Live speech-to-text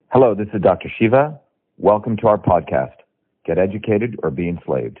Hello, this is Dr. Shiva. Welcome to our podcast, Get Educated or Be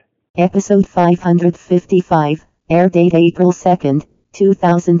Enslaved. Episode 555, air date April 2nd,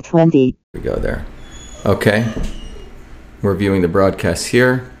 2020. We go there. Okay. We're viewing the broadcast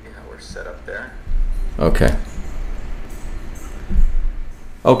here. Yeah, we're set up there. Okay.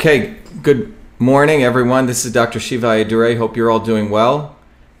 Okay, good morning, everyone. This is Dr. Shiva Ayyadurai. Hope you're all doing well.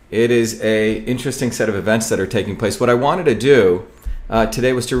 It is an interesting set of events that are taking place. What I wanted to do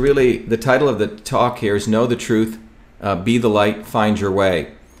today was to really, the title of the talk here is Know the Truth, Be the Light, Find Your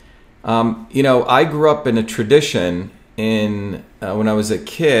Way. I grew up in a tradition when I was a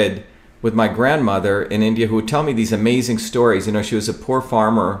kid with my grandmother in India who would tell me these amazing stories. She was a poor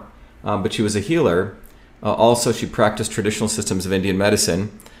farmer, but she was a healer. Also, she practiced traditional systems of Indian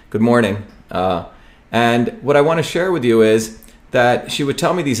medicine. Good morning. And what I want to share with you is that she would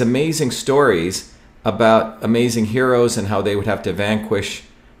tell me these amazing stories about amazing heroes and how they would have to vanquish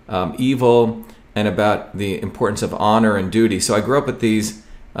evil, and about the importance of honor and duty. So I grew up with these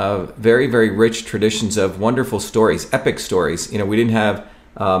very, very rich traditions of wonderful stories, epic stories. We didn't have,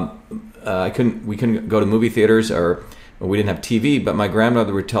 we couldn't go to movie theaters, or we didn't have TV, but my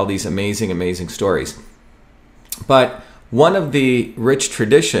grandmother would tell these amazing, amazing stories. But one of the rich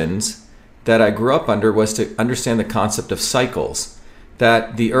traditions that I grew up under was to understand the concept of cycles.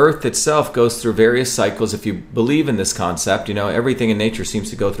 That the earth itself goes through various cycles. If you believe in this concept, everything in nature seems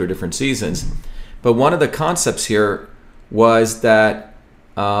to go through different seasons. But one of the concepts here was that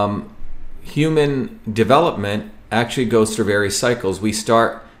human development actually goes through various cycles. We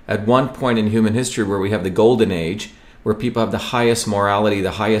start at one point in human history where we have the golden age, where people have the highest morality,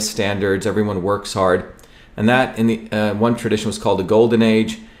 the highest standards, everyone works hard. And that in the one tradition was called the golden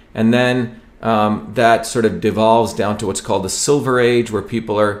age. And then that sort of devolves down to what's called the silver age, where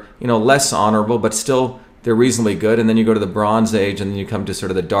people are, less honorable, but still they're reasonably good. And then you go to the bronze age, and then you come to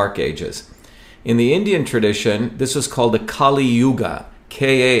sort of the dark ages. In the Indian tradition, this was called the Kali Yuga,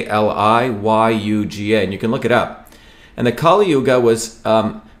 Kaliyuga, and you can look it up. And the Kali Yuga was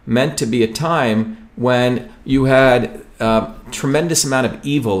meant to be a time when you had tremendous amount of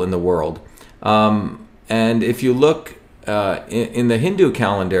evil in the world. And if you look in the Hindu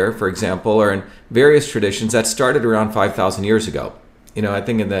calendar, for example, or in various traditions, that started around 5,000 years ago. I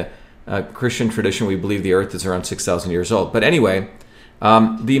think in the Christian tradition, we believe the earth is around 6,000 years old. But anyway,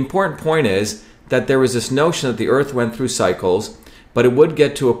 the important point is that there was this notion that the earth went through cycles, but it would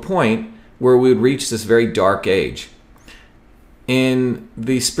get to a point where we would reach this very dark age. In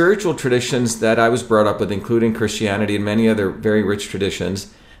the spiritual traditions that I was brought up with, including Christianity and many other very rich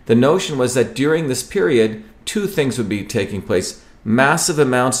traditions, the notion was that during this period, two things would be taking place: massive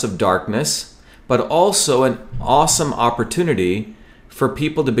amounts of darkness, but also an awesome opportunity for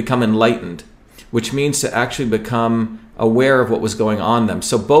people to become enlightened, which means to actually become aware of what was going on them.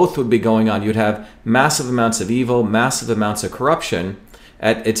 So both would be going on. You'd have massive amounts of evil, massive amounts of corruption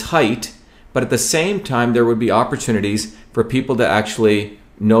at its height, but at the same time, there would be opportunities for people to actually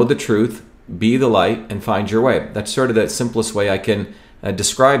know the truth, be the light, and find your way. That's sort of the simplest way I can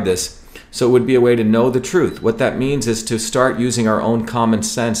describe this. So it would be a way to know the truth. What that means is to start using our own common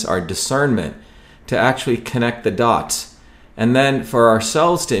sense, our discernment, to actually connect the dots. And then for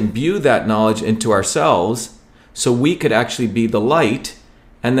ourselves to imbue that knowledge into ourselves so we could actually be the light,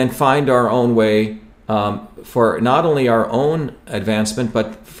 and then find our own way for not only our own advancement,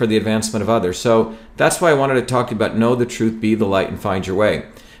 but for the advancement of others. So that's why I wanted to talk to you about know the truth, be the light, and find your way.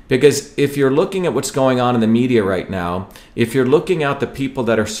 Because if you're looking at what's going on in the media right now, if you're looking at the people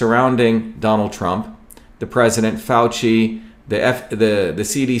that are surrounding Donald Trump, the president, Fauci, the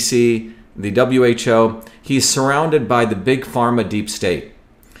CDC, the WHO, he's surrounded by the big pharma deep state.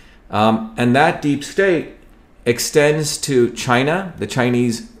 And that deep state extends to China, the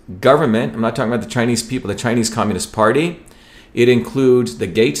Chinese government. I'm not talking about the Chinese people, the Chinese Communist Party. It includes the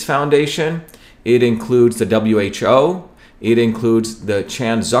Gates Foundation. It includes the WHO. It includes the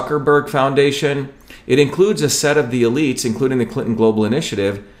Chan Zuckerberg Foundation. It includes a set of the elites, including the Clinton Global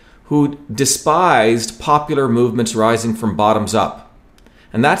Initiative, who despised popular movements rising from bottoms up.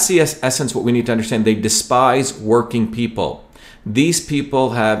 And that's the essence what we need to understand. They despise working people. These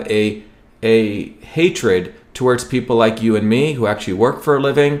people have a hatred towards people like you and me who actually work for a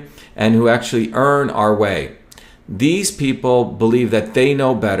living and who actually earn our way. These people believe that they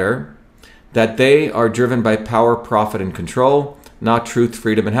know better, that they are driven by power, profit, and control, not truth,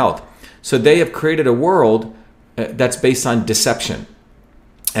 freedom, and health. So they have created a world that's based on deception.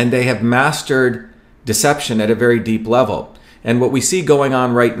 And they have mastered deception at a very deep level. And what we see going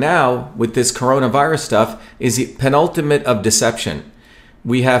on right now with this coronavirus stuff is the penultimate of deception.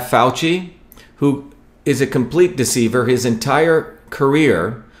 We have Fauci, who is a complete deceiver. His entire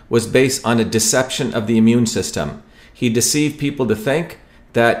career was based on a deception of the immune system. He deceived people to think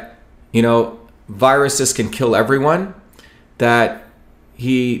that, viruses can kill everyone, that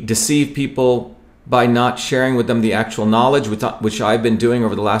he deceived people by not sharing with them the actual knowledge, which I've been doing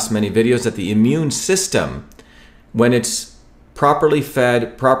over the last many videos, that the immune system, when it's properly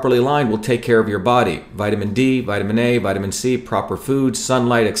fed, properly lined, will take care of your body. Vitamin D, vitamin A, vitamin C, proper food,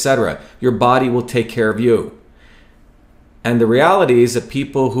 sunlight, etc. Your body will take care of you. And the reality is that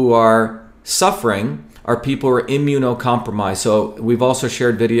people who are suffering are people who are immunocompromised. So we've also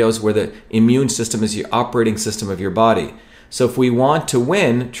shared videos where the immune system is the operating system of your body. So if we want to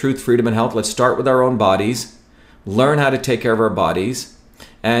win truth, freedom, and health, let's start with our own bodies, learn how to take care of our bodies,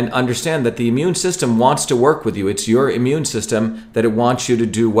 and understand that the immune system wants to work with you. It's your immune system that it wants you to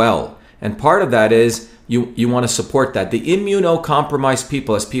do well. And part of that is you want to support that. The immunocompromised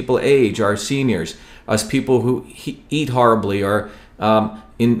people, as people age, our seniors, as people who eat horribly, or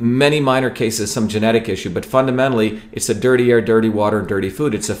in many minor cases, some genetic issue, but fundamentally, it's a dirty air, dirty water, and dirty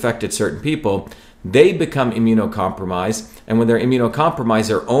food. It's affected certain people. They become immunocompromised, and when they're immunocompromised,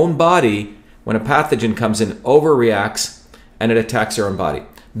 their own body, when a pathogen comes in, overreacts, and it attacks their own body.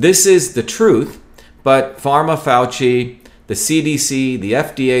 This is the truth, but Pharma Fauci, the CDC, the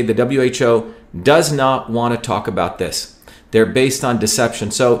FDA, the WHO does not want to talk about this. They're based on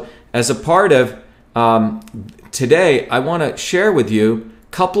deception. So as a part of today, I want to share with you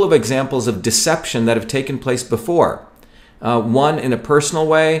a couple of examples of deception that have taken place before. One in a personal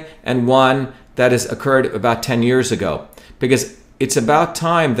way, and one that has occurred about 10 years ago. Because it's about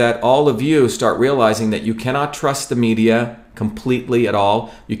time that all of you start realizing that you cannot trust the media completely at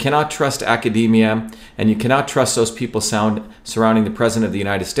all. You cannot trust academia, and you cannot trust those people surrounding the President of the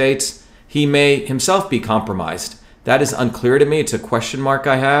United States. He may himself be compromised. That is unclear to me. It's a question mark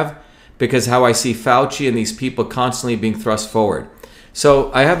I have, because how I see Fauci and these people constantly being thrust forward.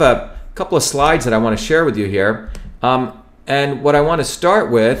 So I have a couple of slides that I want to share with you here. And what I want to start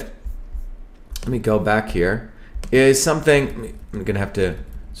with, let me go back here, is something, I'm going to have to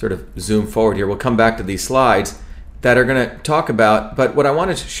sort of zoom forward here. We'll come back to these slides that are going to talk about, but what I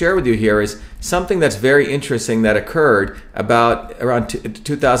want to share with you here is something that's very interesting that occurred about around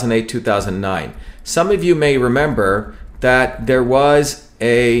 2008, 2009. Some of you may remember that there was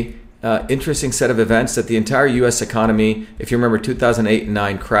a interesting set of events that the entire U.S. economy, if you remember, 2008 and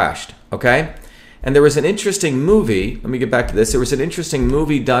 9 crashed, okay? And there was an interesting movie, let me get back to this, there was an interesting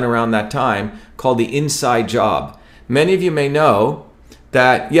movie done around that time called The Inside Job. Many of you may know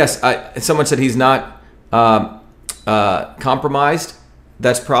that, yes, someone said he's not compromised.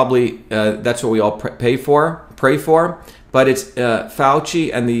 That's probably, that's what we all pray for, but it's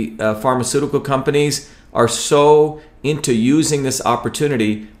Fauci and the pharmaceutical companies are so into using this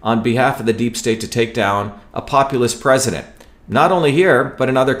opportunity on behalf of the deep state to take down a populist president. Not only here, but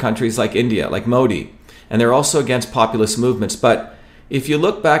in other countries like India, like Modi. And they're also against populist movements. But if you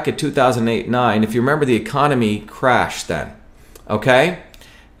look back at 2008-9, if you remember, the economy crashed then, okay?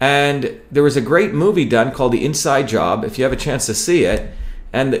 And there was a great movie done called The Inside Job, if you have a chance to see it.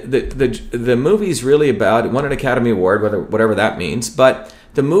 And the movie's really about, it won an Academy Award, whatever that means, but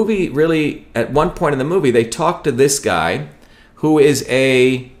the movie really, at one point in the movie, they talked to this guy who is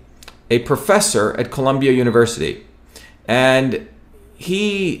a professor at Columbia University. And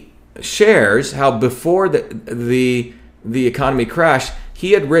he shares how before the economy crashed,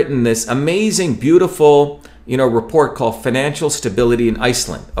 he had written this amazing, beautiful, report called Financial Stability in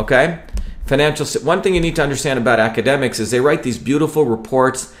Iceland, okay? One thing you need to understand about academics is they write these beautiful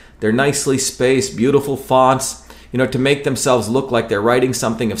reports. They're nicely spaced, beautiful fonts, to make themselves look like they're writing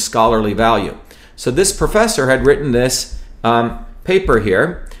something of scholarly value. So this professor had written this paper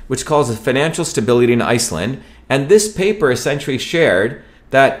here, which calls it Financial Stability in Iceland. And this paper essentially shared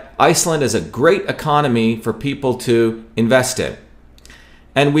that Iceland is a great economy for people to invest in.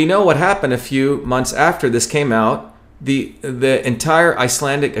 And we know what happened a few months after this came out. The entire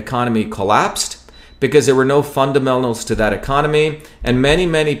Icelandic economy collapsed because there were no fundamentals to that economy. And many,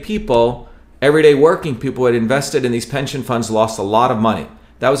 many people, everyday working people who had invested in these pension funds, lost a lot of money.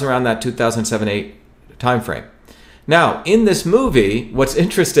 That was around that 2007-8 timeframe. Now, in this movie, what's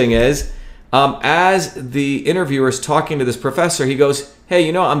interesting is, as the interviewer is talking to this professor, he goes, hey,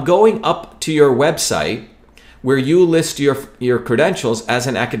 I'm going up to your website where you list your credentials as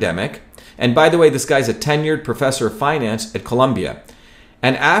an academic. And by the way, this guy's a tenured professor of finance at Columbia.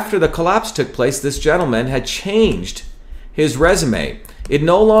 And after the collapse took place, this gentleman had changed his resume. It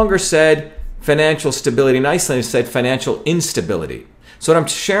no longer said financial stability in Iceland, it said financial instability. So what I'm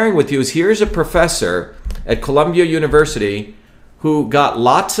sharing with you is here's a professor at Columbia University who got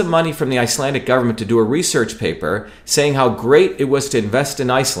lots of money from the Icelandic government to do a research paper saying how great it was to invest in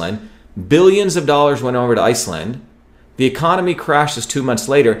Iceland. Billions of dollars went over to Iceland. The economy crashes 2 months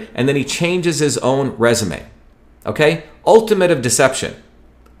later, and then he changes his own resume. Okay? Ultimate of deception.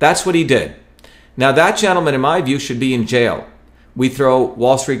 That's what he did. Now, that gentleman, in my view, should be in jail. We throw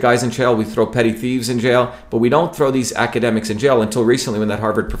Wall Street guys in jail, we throw petty thieves in jail, but we don't throw these academics in jail until recently when that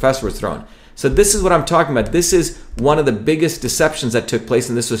Harvard professor was thrown. So this is what I'm talking about. This is one of the biggest deceptions that took place,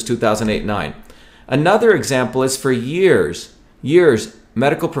 and this was 2008-9. Another example is for years,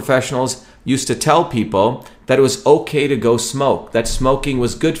 medical professionals used to tell people that it was okay to go smoke, that smoking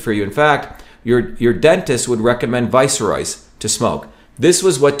was good for you. In fact, your dentist would recommend viceroys to smoke. This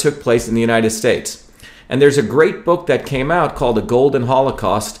was what took place in the United States. And there's a great book that came out called The Golden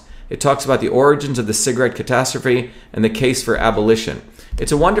Holocaust. It talks about the origins of the cigarette catastrophe and the case for abolition.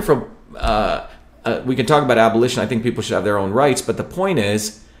 It's a wonderful, we can talk about abolition. I think people should have their own rights. But the point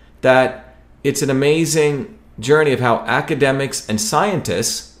is that it's an amazing journey of how academics and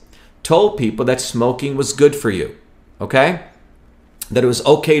scientists told people that smoking was good for you. Okay? That it was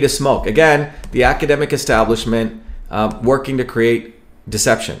okay to smoke. Again, the academic establishment working to create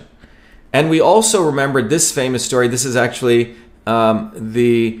deception. And we also remembered this famous story. This is actually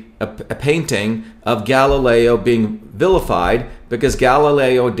a painting of Galileo being vilified because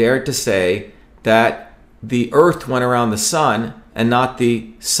Galileo dared to say that the earth went around the sun and not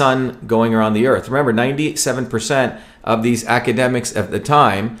the sun going around the earth. Remember, 97% of these academics at the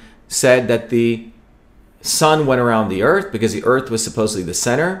time said that the sun went around the earth because the earth was supposedly the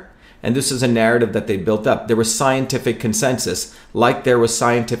center. And this is a narrative that they built up. There was scientific consensus, like there was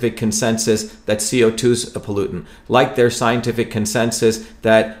scientific consensus that CO2 is a pollutant, like there's scientific consensus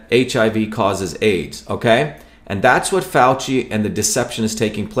that HIV causes AIDS, okay? And that's what Fauci and the deception is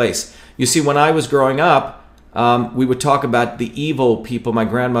taking place. You see, when I was growing up, we would talk about the evil people my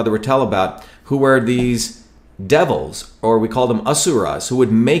grandmother would tell about, who were these devils, or we call them asuras, who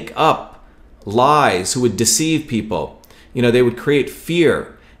would make up lies, who would deceive people. You know, they would create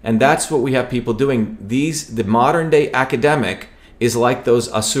fear. And that's what we have people doing. The modern day academic is like those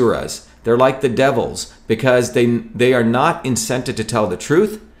asuras. They're like the devils because they are not incented to tell the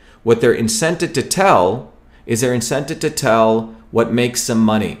truth. What they're incented to tell is they're incented to tell what makes them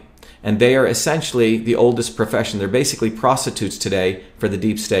money. And they are essentially the oldest profession. They're basically prostitutes today for the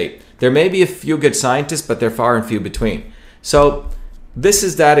deep state. There may be a few good scientists, but they're far and few between. So this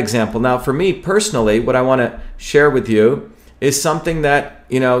is that example. Now, for me personally, what I want to share with you is something that,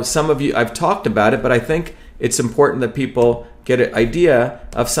 you know, some of you, I've talked about it, but I think it's important that people get an idea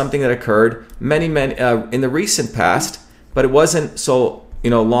of something that occurred many in the recent past, but it wasn't so,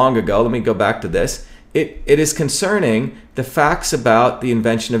 long ago. Let me go back to this. It is concerning the facts about the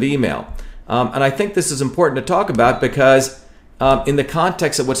invention of email. And I think this is important to talk about because in the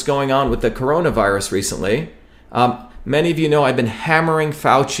context of what's going on with the coronavirus recently, many of you know I've been hammering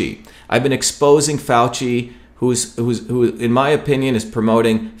Fauci. I've been exposing Fauci, who, in my opinion, is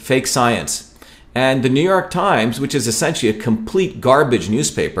promoting fake science. And the New York Times, which is essentially a complete garbage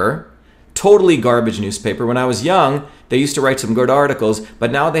newspaper, totally garbage newspaper. When I was young, they used to write some good articles,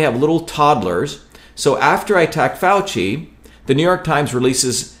 but now they have little toddlers. So after I attack Fauci, the New York Times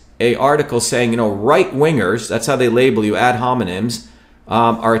releases an article saying, right-wingers, that's how they label you, ad hominems,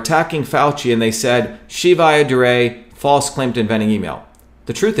 are attacking Fauci, and they said, Shivaya Dure, false claim to inventing email.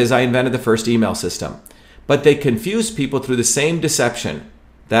 The truth is, I invented the first email system. But they confuse people through the same deception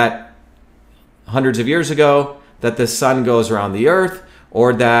that hundreds of years ago, that the sun goes around the earth,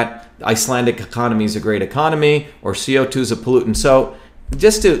 or that the Icelandic economy is a great economy, or CO2 is a pollutant. So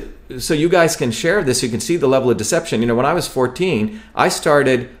so you guys can share this, you can see the level of deception. When I was 14, I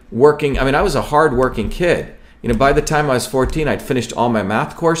started working. I was a hard-working kid. By the time I was 14, I'd finished all my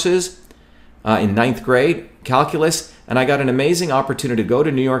math courses in 9th grade, calculus, and I got an amazing opportunity to go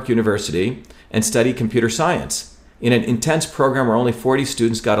to New York University and study computer science in an intense program where only 40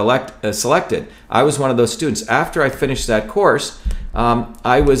 students got selected. I was one of those students. After I finished that course,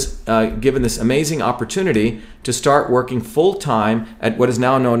 I was given this amazing opportunity to start working full-time at what is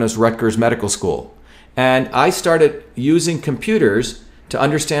now known as Rutgers Medical School. And I started using computers to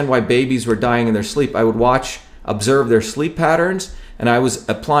understand why babies were dying in their sleep. I would observe their sleep patterns, and I was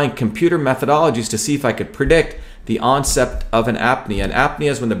applying computer methodologies to see if I could predict the onset of an apnea. An apnea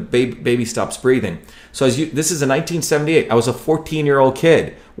is when the baby stops breathing. So this is in 1978. I was a 14-year-old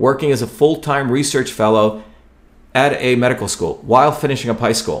kid working as a full-time research fellow at a medical school while finishing up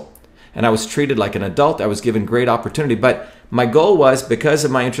high school. And I was treated like an adult. I was given great opportunity. But my goal was, because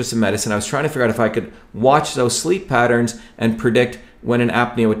of my interest in medicine, I was trying to figure out if I could watch those sleep patterns and predict when an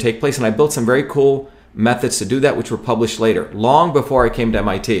apnea would take place. And I built some very cool methods to do that, which were published later, long before I came to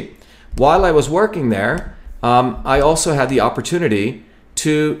MIT. While I was working there, I also had the opportunity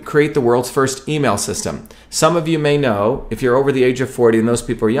to create the world's first email system. Some of you may know, if you're over the age of 40 and those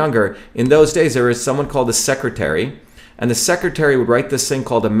people are younger, in those days there was someone called a secretary, and the secretary would write this thing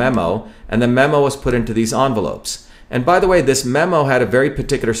called a memo, and the memo was put into these envelopes. And by the way, this memo had a very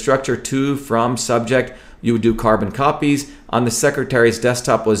particular structure: to, from, subject. You would do carbon copies. On the secretary's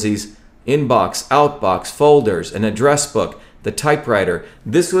desktop was these inbox, outbox, folders, an address book, the typewriter.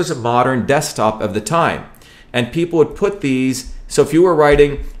 This was a modern desktop of the time. And people would put these, so if you were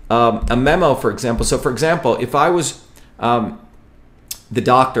writing a memo, for example, if I was the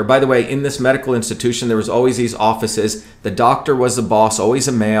doctor, by the way, in this medical institution, there was always these offices. The doctor was the boss, always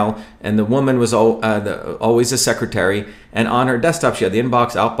a male, and the woman was always a secretary. And on her desktop, she had the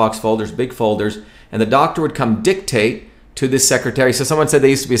inbox, outbox, folders, big folders, and the doctor would come dictate to this secretary. So someone said they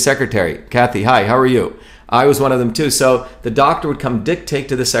used to be a secretary. Kathy, hi, how are you? I was one of them too. So the doctor would come dictate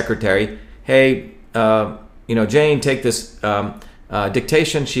to the secretary, hey, Jane, take this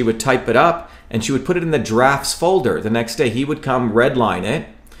dictation. She would type it up, and she would put it in the drafts folder. The next day, he would come redline it,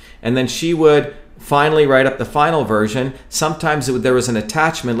 and then she would finally write up the final version. Sometimes there was an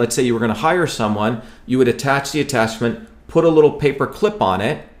attachment. Let's say you were going to hire someone. You would attach the attachment, put a little paper clip on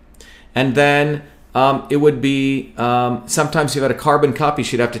it, and then it would be, sometimes you had a carbon copy.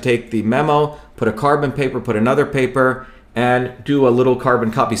 She'd have to take the memo, put a carbon paper, put another paper, and do a little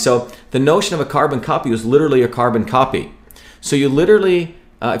carbon copy. So the notion of a carbon copy was literally a carbon copy. So you literally,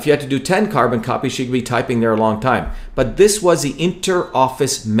 if you had to do 10 carbon copies, she could be typing there a long time. But this was the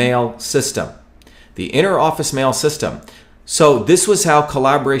inter-office mail system. The inter-office mail system. So this was how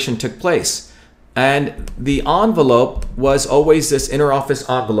collaboration took place. And the envelope was always this inter-office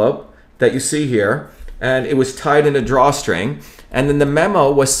envelope that you see here. And it was tied in a drawstring. And then the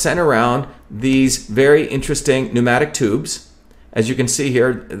memo was sent around these very interesting pneumatic tubes. As you can see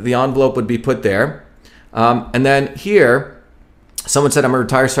here, the envelope would be put there. And then here, someone said, I'm a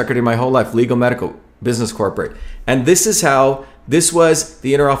retired secretary my whole life, legal, medical, business, corporate. And this was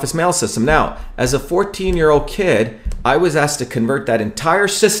the inter-office mail system. Now, as a 14-year-old kid, I was asked to convert that entire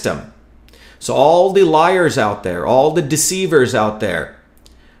system. So all the liars out there, all the deceivers out there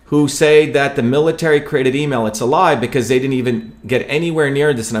who say that the military created email, it's a lie, because they didn't even get anywhere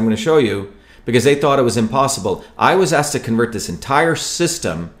near this, and I'm going to show you, because they thought it was impossible. I was asked to convert this entire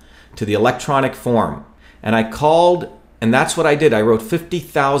system to the electronic form. And I called, and that's what I did. I wrote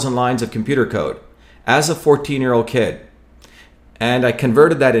 50,000 lines of computer code as a 14-year-old kid. And I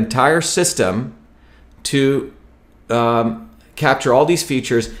converted that entire system to capture all these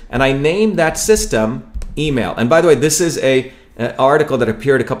features. And I named that system email. And by the way, this is an article that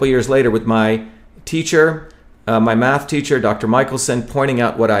appeared a couple years later with my teacher, my math teacher, Dr. Michelson, pointing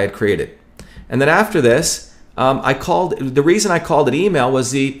out what I had created. And then after this, the reason I called it email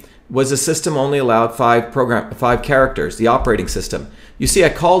was the system only allowed 5 characters, the operating system. You see, I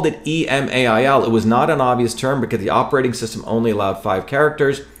called it EMAIL. It was not an obvious term because the operating system only allowed 5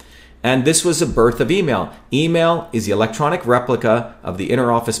 characters. And this was the birth of email. Email is the electronic replica of the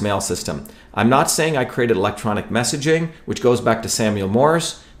inter-office mail system. I'm not saying I created electronic messaging, which goes back to Samuel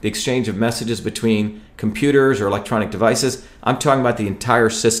Morse, the exchange of messages between computers or electronic devices. I'm talking about the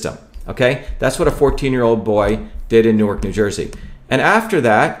entire system. Okay? That's what a 14-year-old boy did in Newark, New Jersey. And after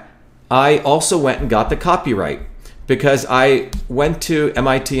that, I also went and got the copyright, because I went to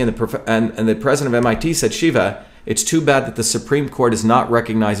MIT and the president of MIT said, Shiva, it's too bad that the Supreme Court is not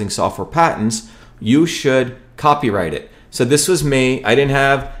recognizing software patents. You should copyright it. So this was me. I didn't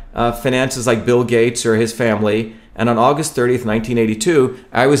have finances like Bill Gates or his family. And on August 30th, 1982,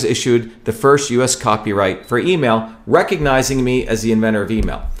 I was issued the first U.S. copyright for email, recognizing me as the inventor of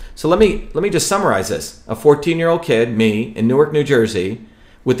email. So let me just summarize this. A 14-year-old kid, me, in Newark, New Jersey,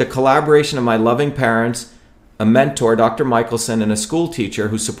 with the collaboration of my loving parents, a mentor, Dr. Michelson, and a school teacher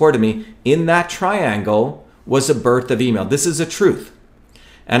who supported me, in that triangle was the birth of email. This is the truth.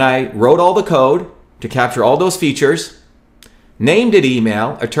 And I wrote all the code to capture all those features, named it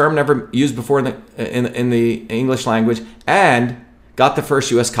email, a term never used before in the English language, and got the first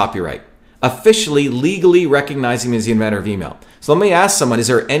U.S. copyright, officially, legally recognizing me as the inventor of email. So let me ask someone, is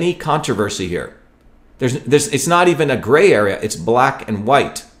there any controversy here? It's not even a gray area. It's black and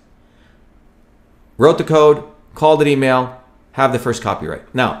white. Wrote the code, called it email, have the first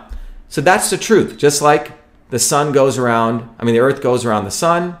copyright. Now, so that's the truth. Just like the sun goes around, the earth goes around the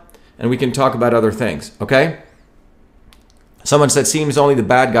sun, and we can talk about other things, okay? Someone said, seems only the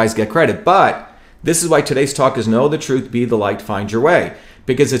bad guys get credit. But this is why today's talk is know the truth, be the light, find your way.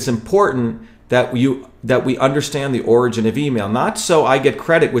 Because it's important that you that we understand the origin of email, not so I get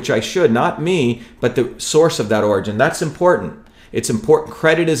credit, which I should, not me, but the source of that origin. That's important. It's important.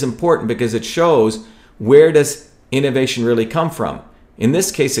 Credit is important because it shows where does innovation really come from. In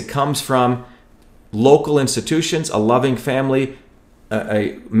this case, it comes from local institutions, a loving family,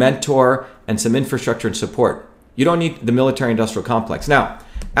 a mentor, and some infrastructure and support. You don't need the military-industrial complex. Now,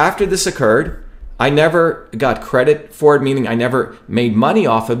 after this occurred, I never got credit for it, meaning I never made money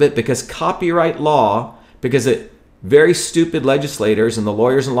off of it, because copyright law, because very stupid legislators and the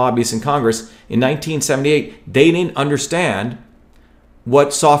lawyers and lobbyists in Congress in 1978, they didn't understand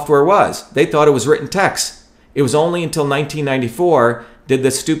what software was. They thought it was written text. It was only until 1994 did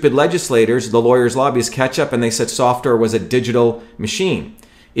the stupid legislators, the lawyers, lobbyists catch up, and they said software was a digital machine.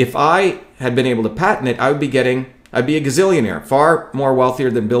 If I had been able to patent it, I'd be a gazillionaire, far more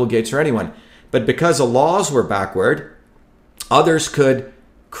wealthier than Bill Gates or anyone. But because the laws were backward, others could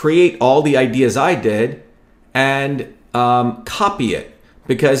create all the ideas I did and copy it,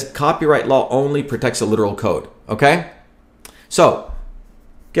 because copyright law only protects a literal code. Okay? So,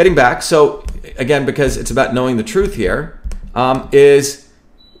 getting back, so again, because it's about knowing the truth here, is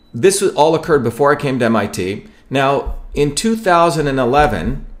this all occurred before I came to MIT. Now, in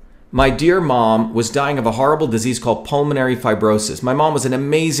 2011, my dear mom was dying of a horrible disease called pulmonary fibrosis. My mom was an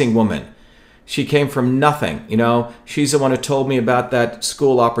amazing woman. She came from nothing. She's the one who told me about that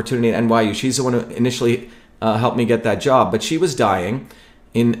school opportunity at NYU. She's the one who initially helped me get that job. But she was dying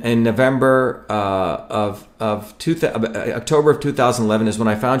in November October of 2011 is when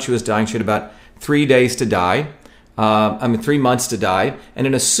I found she was dying. She had about 3 days to die. 3 months to die. And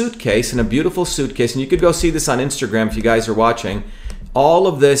in a suitcase, in a beautiful suitcase, and you could go see this on Instagram if you guys are watching, all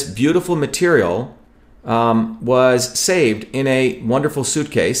of this beautiful material was saved in a wonderful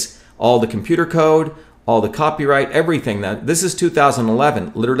suitcase. All the computer code, all the copyright, everything. Now, this is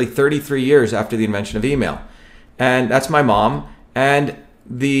 2011, literally 33 years after the invention of email. And that's my mom. And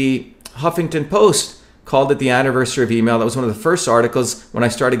the Huffington Post called it the anniversary of email. That was one of the first articles when I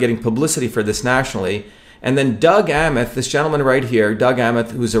started getting publicity for this nationally. And then Doug Aamoth, this gentleman right here, Doug Aamoth,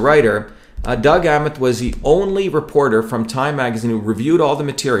 who's a writer, Doug Aamoth was the only reporter from Time Magazine who reviewed all the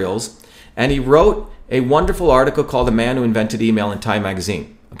materials. And he wrote a wonderful article called The Man Who Invented Email in Time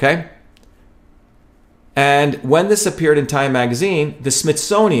Magazine. Okay? And when this appeared in Time Magazine, the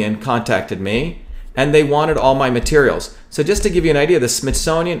Smithsonian contacted me and they wanted all my materials. So just to give you an idea, the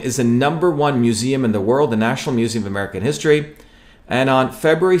Smithsonian is the #1 museum in the world, the National Museum of American History. And on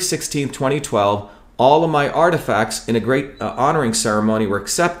February 16, 2012, all of my artifacts in a great honoring ceremony were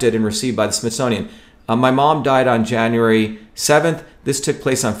accepted and received by the Smithsonian. My mom died on January 7th. This took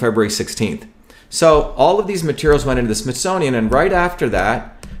place on February 16th. So all of these materials went into the Smithsonian, and right after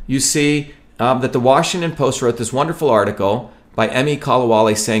that, you see that the Washington Post wrote this wonderful article by Emmy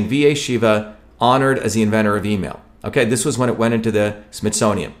Kalawale saying V.A. Shiva honored as the inventor of email. Okay, this was when it went into the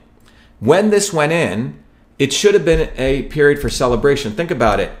Smithsonian. When this went in, it should have been a period for celebration. Think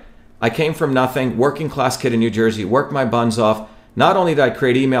about it. I came from nothing, working class kid in New Jersey, worked my buns off. Not only did I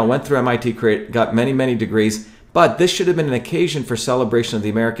create email, went through MIT, got many, many degrees, but this should have been an occasion for celebration of the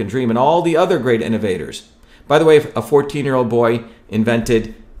American dream and all the other great innovators. By the way, a 14-year-old boy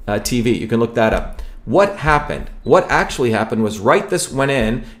invented TV. You can look that up. What happened? What actually happened was this went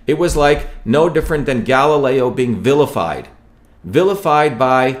in. It was like no different than Galileo being vilified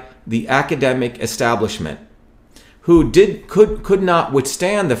by the academic establishment, who could not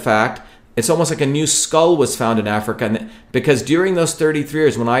withstand the fact it's almost like a new skull was found in Africa, because during those 33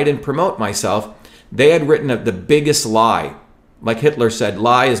 years when I didn't promote myself, they had written the biggest lie, like Hitler said,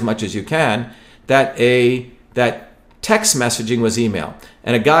 lie as much as you can, that text messaging was email.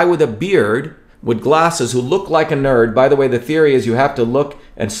 And a guy with a beard with glasses who looked like a nerd. By the way, the theory is you have to look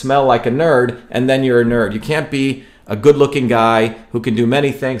and smell like a nerd, and then you're a nerd. You can't be a good-looking guy who can do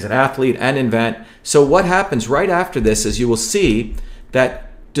many things, an athlete and invent. So what happens right after this is you will see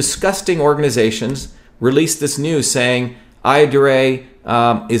that disgusting organizations release this news saying Aya DeRay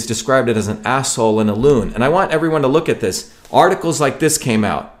is described as an asshole and a loon. And I want everyone to look at this. Articles like this came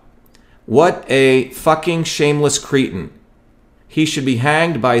out. What a fucking shameless cretin. He should be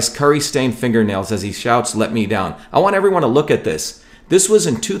hanged by his curry-stained fingernails as he shouts, "Let me down." I want everyone to look at this. This was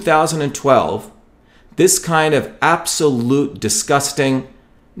in 2012. This kind of absolute disgusting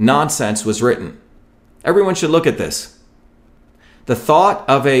nonsense was written. Everyone should look at this. The thought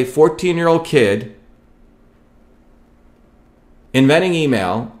of a 14-year-old kid inventing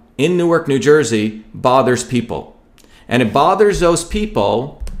email in Newark, New Jersey bothers people. And it bothers those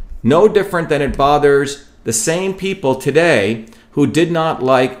people no different than it bothers the same people today who did not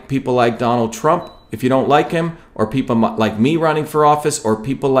like people like Donald Trump, if you don't like him, or people like me running for office, or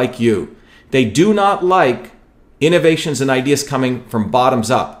people like you. They do not like innovations and ideas coming from bottoms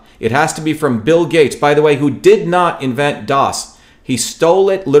up. It has to be from Bill Gates, by the way, who did not invent DOS. He stole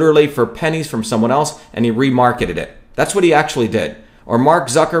it literally for pennies from someone else and he remarketed it. That's what he actually did. Or Mark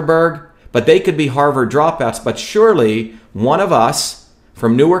Zuckerberg, but they could be Harvard dropouts. But surely one of us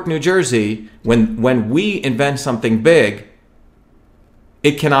from Newark, New Jersey, when we invent something big,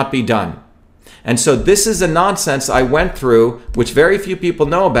 it cannot be done. And so this is the nonsense I went through, which very few people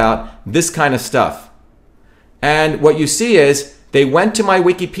know about, this kind of stuff. And what you see is they went to my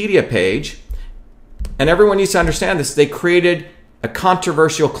Wikipedia page, and everyone needs to understand this. They created a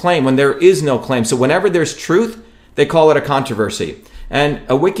controversial claim when there is no claim. So whenever there's truth, they call it a controversy. And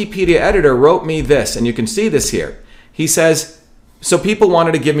a Wikipedia editor wrote me this, and you can see this here. He says, so people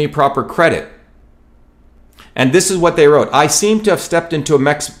wanted to give me proper credit. And this is what they wrote. I seem to have stepped into a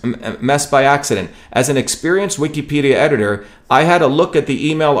mess by accident. As an experienced Wikipedia editor, I had a look at the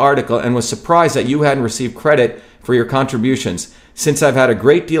email article and was surprised that you hadn't received credit for your contributions. Since I've had a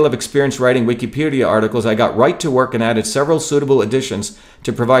great deal of experience writing Wikipedia articles, I got right to work and added several suitable additions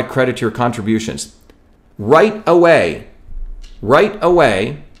to provide credit to your contributions. Right away,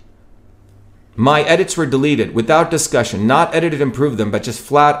 my edits were deleted without discussion, not edited to improve them, but just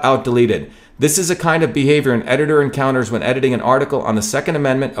flat out deleted. This is a kind of behavior an editor encounters when editing an article on the Second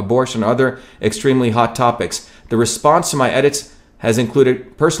Amendment, abortion, and other extremely hot topics. The response to my edits has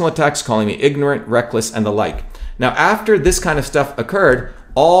included personal attacks, calling me ignorant, reckless, and the like. Now, after this kind of stuff occurred,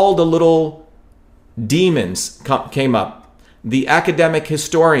 all the little demons came up. The academic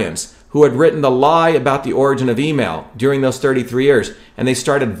historians who had written the lie about the origin of email during those 33 years, and they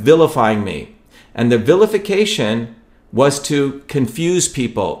started vilifying me. And the vilification was to confuse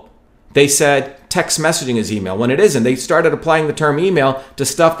people. They said text messaging is email when it isn't. They started applying the term email to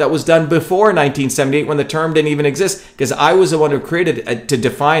stuff that was done before 1978 when the term didn't even exist, because I was the one who created it to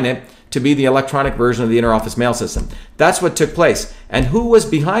define it to be the electronic version of the interoffice mail system. That's what took place. And who was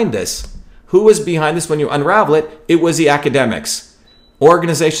behind this? Who was behind this? When you unravel it, it was the academics.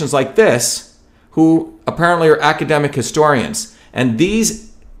 Organizations like this, who apparently are academic historians. And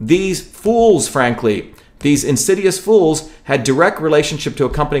these fools, frankly, these insidious fools had direct relationship to a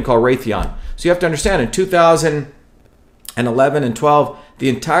company called Raytheon. So you have to understand, in 2011 and 12, the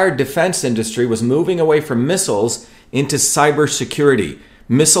entire defense industry was moving away from missiles into cybersecurity.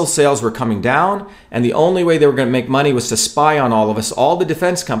 Missile sales were coming down, and the only way they were going to make money was to spy on all of us. All the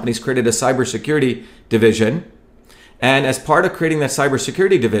defense companies created a cybersecurity division. And as part of creating that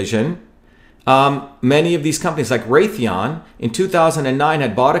cybersecurity division, many of these companies like Raytheon in 2009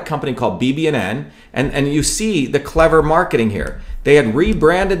 had bought a company called BB&N, and you see the clever marketing here. They had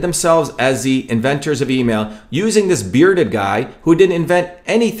rebranded themselves as the inventors of email using this bearded guy who didn't invent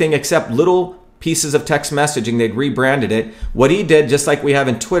anything except little pieces of text messaging. They'd rebranded it. What he did, just like we have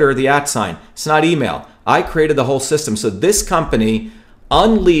in Twitter, the @ sign. It's not email. I created the whole system. So this company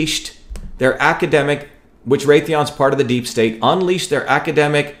unleashed their academic, which Raytheon's part of the deep state, unleashed their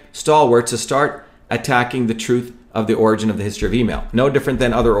academic stalwarts to start attacking the truth of the origin of the history of email. No different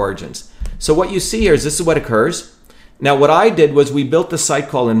than other origins. So what you see here is this is what occurs. Now what I did was we built the site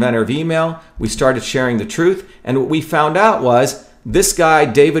called Inventor of Email. We started sharing the truth. And what we found out was this guy,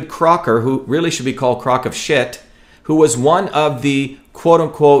 David Crocker, who really should be called Crock of Shit, who was one of the quote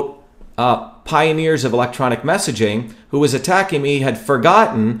unquote pioneers of electronic messaging, who was attacking me, had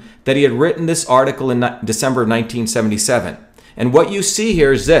forgotten that he had written this article in December of 1977. And what you see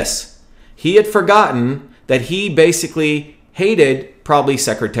here is this. He had forgotten that he basically hated probably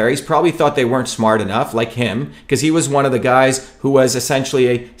secretaries, probably thought they weren't smart enough, like him, because he was one of the guys who was essentially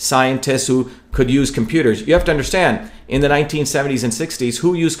a scientist who could use computers. You have to understand, in the 1970s and 60s,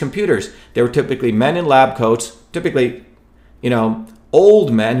 who used computers? They were typically men in lab coats, typically,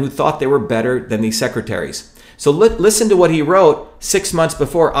 old men who thought they were better than these secretaries. So listen to what he wrote 6 months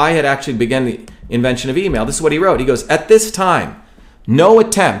before I had actually begun the invention of email. This is what he wrote. He goes, "At this time, no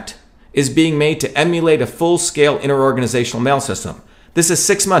attempt is being made to emulate a full-scale interorganizational mail system." This is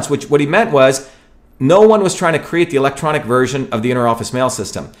 6 months, which what he meant was no one was trying to create the electronic version of the interoffice mail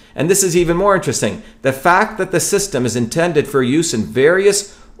system. And this is even more interesting. The fact that the system is intended for use in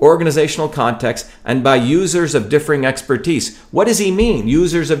various organizational contexts and by users of differing expertise. What does he mean,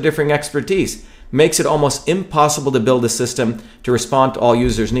 users of differing expertise? Makes it almost impossible to build a system to respond to all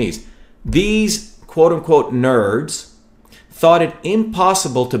users' needs. These quote-unquote nerds thought it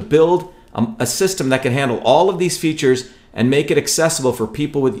impossible to build a system that can handle all of these features and make it accessible for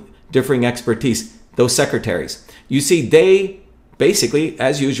people with differing expertise, those secretaries. You see, they basically,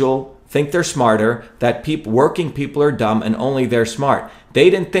 as usual, think they're smarter, that working people are dumb and only they're smart. They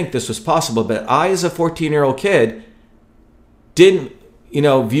didn't think this was possible, but I, as a 14-year-old kid, didn't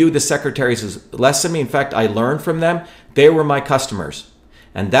view the secretaries as less than me. In fact, I learned from them. They were my customers.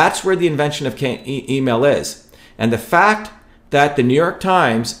 And that's where the invention of email is. And the fact that the New York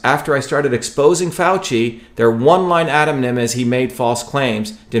Times, after I started exposing Fauci, their one-line adonym is he made false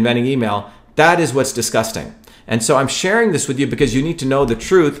claims to inventing email, that is what's disgusting. And so I'm sharing this with you because you need to know the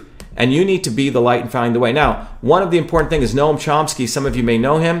truth and you need to be the light and find the way. Now, one of the important things is Noam Chomsky. Some of you may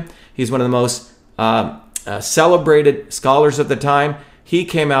know him. He's one of the most celebrated scholars of the time. He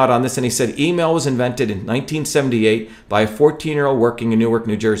came out on this and he said email was invented in 1978 by a 14-year-old working in Newark,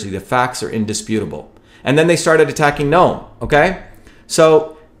 New Jersey. The facts are indisputable. And then they started attacking Noam, okay?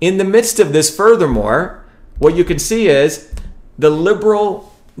 So in the midst of this, furthermore, what you can see is the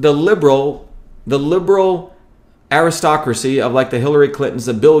liberal aristocracy of like the Hillary Clintons,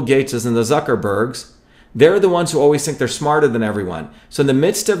 the Bill Gateses, and the Zuckerbergs, they're the ones who always think they're smarter than everyone. So in the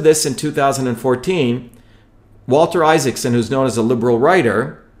midst of this in 2014, Walter Isaacson, who's known as a liberal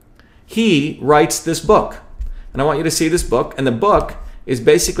writer, he writes this book. And I want you to see this book. And the book is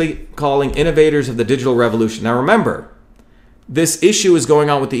basically calling Innovators of the Digital Revolution. Now remember, this issue is going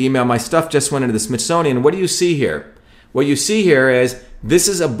on with the email. My stuff just went into the Smithsonian. And what do you see here? What you see here is this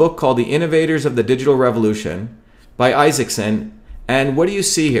is a book called The Innovators of the Digital Revolution by Isaacson. And what do you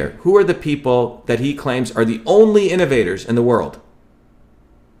see here? Who are the people that he claims are the only innovators in the world?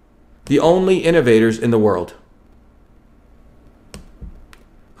 The only innovators in the world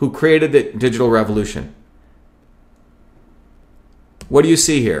who created the digital revolution. What do you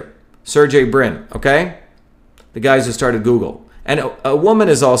see here? Sergey Brin, okay? The guys who started Google. And a woman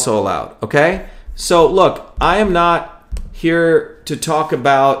is also allowed, okay? So look, I am not here to talk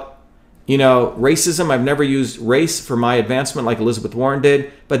about, racism. I've never used race for my advancement like Elizabeth Warren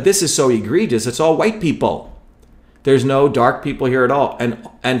did, but this is so egregious. It's all white people. There's no dark people here at all.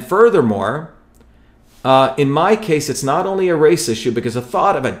 And furthermore, in my case, it's not only a race issue because the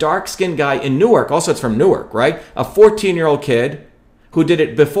thought of a dark-skinned guy in Newark, also it's from Newark, right? A 14-year-old kid who did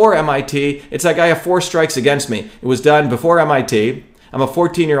it before MIT. It's like I have 4 strikes against me. It was done before MIT. I'm a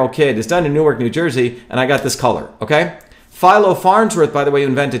 14-year-old kid. It's done in Newark, New Jersey, and I got this color, okay? Philo Farnsworth, by the way, who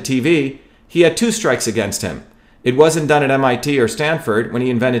invented TV, he had 2 strikes against him. It wasn't done at MIT or Stanford when he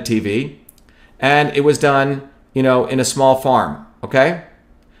invented TV, and it was done, in a small farm, okay?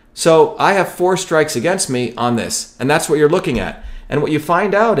 So I have 4 strikes against me on this, and that's what you're looking at. And what you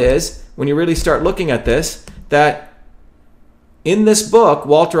find out is, when you really start looking at this, that in this book,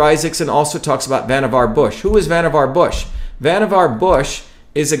 Walter Isaacson also talks about Vannevar Bush. Who is Vannevar Bush? Vannevar Bush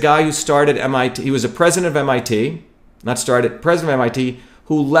is a guy who started MIT. He was a president of MIT, president of MIT,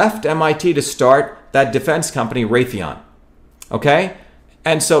 who left MIT to start that defense company, Raytheon. Okay?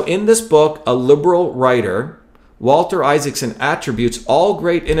 And so in this book, a liberal writer, Walter Isaacson, attributes all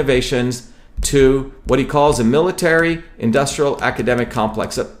great innovations to what he calls a military industrial academic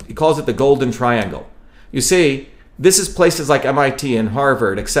complex. He calls it the Golden Triangle. You see, this is places like MIT and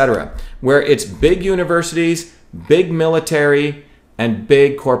Harvard, etc., where it's big universities, big military, and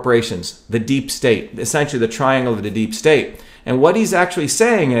big corporations, the deep state, essentially the triangle of the deep state. And what he's actually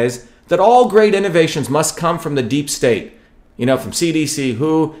saying is that all great innovations must come from the deep state, from CDC,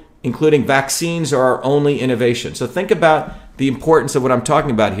 WHO, including vaccines are our only innovation. So think about the importance of what I'm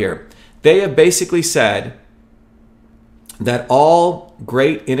talking about here. They have basically said that all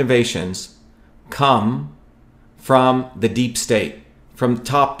great innovations come from the deep state, from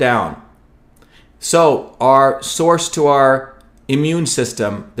top down. So our source to our immune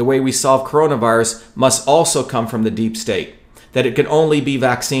system, the way we solve coronavirus, must also come from the deep state. That it can only be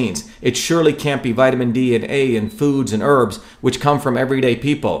vaccines. It surely can't be vitamin D and A and foods and herbs, which come from everyday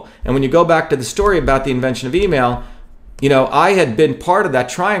people. And when you go back to the story about the invention of email, I had been part of that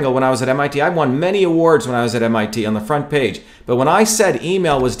triangle when I was at MIT. I won many awards when I was at MIT on the front page. But when I said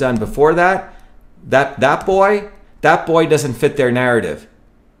email was done before that boy doesn't fit their narrative.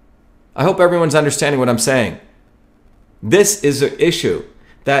 I hope everyone's understanding what I'm saying. This is an issue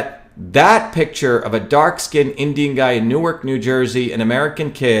that picture of a dark-skinned Indian guy in Newark, New Jersey, an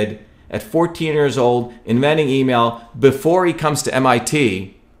American kid at 14 years old, inventing email before he comes to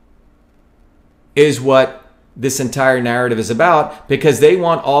MIT, is what this entire narrative is about, because they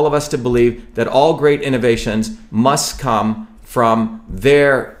want all of us to believe that all great innovations must come from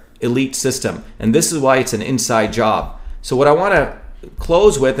their elite system. And this is why it's an inside job. So what I want to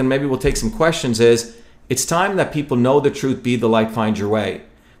close with, and maybe we'll take some questions, is it's time that people know the truth, be the light, find your way.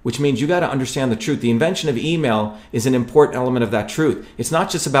 Which means you got to understand the truth. The invention of email is an important element of that truth. It's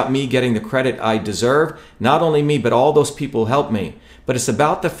not just about me getting the credit I deserve, not only me, but all those people who help me. But it's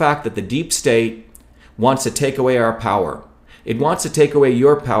about the fact that the deep state wants to take away our power. It wants to take away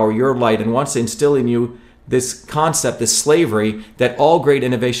your power, your light, and wants to instill in you this concept, this slavery, that all great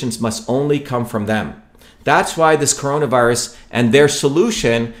innovations must only come from them. That's why this coronavirus and their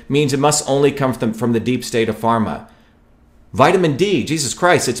solution means it must only come from the deep state of pharma. Vitamin D, Jesus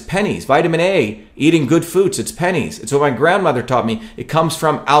Christ, it's pennies. Vitamin A, eating good foods, it's pennies. It's what my grandmother taught me. It comes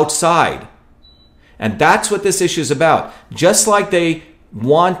from outside. And that's what this issue is about. Just like they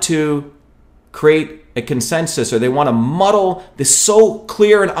want to create a consensus, or they want to muddle this so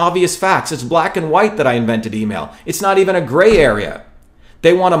clear and obvious facts. It's black and white that I invented email. It's not even a gray area.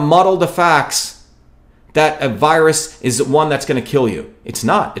 They want to muddle the facts that a virus is one that's going to kill you. It's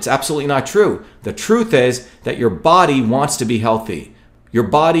not. It's absolutely not true. The truth is that your body wants to be healthy. Your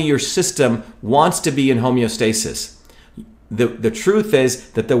body, your system wants to be in homeostasis. The truth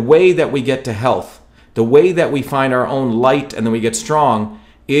is that the way that we get to health, the way that we find our own light and then we get strong,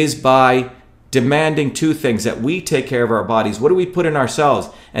 is by demanding two things: that we take care of our bodies. What do we put in ourselves?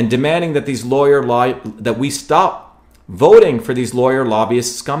 And demanding that that we stop voting for these lawyer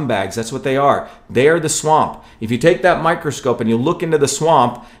lobbyist scumbags. That's what they are. They are the swamp. If you take that microscope and you look into the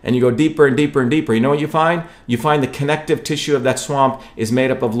swamp and you go deeper and deeper and deeper, you know what you find? You find the connective tissue of that swamp is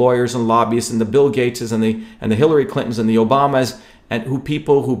made up of lawyers and lobbyists and the Bill Gateses and the Hillary Clintons and the Obamas, and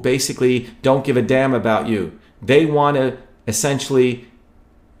people who basically don't give a damn about you. They want to essentially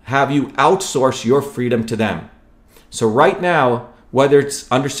have you outsource your freedom to them. So right now, whether it's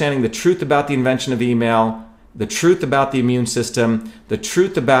understanding the truth about the invention of email, the truth about the immune system, the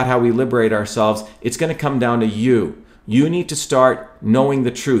truth about how we liberate ourselves, it's going to come down to you. You need to start knowing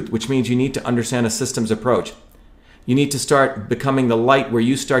the truth, which means you need to understand a systems approach. You need to start becoming the light, where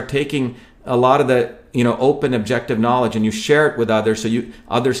you start taking a lot of the open, objective knowledge and you share it with others so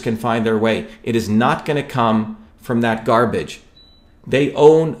others can find their way. It is not going to come from that garbage. They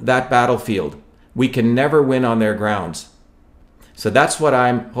own that battlefield. We can never win on their grounds. So that's what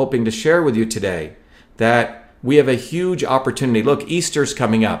I'm hoping to share with you today, that we have a huge opportunity. Look, Easter's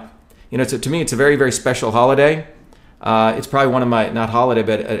coming up. To me, it's a very, very special holiday. It's probably one of my, not holiday,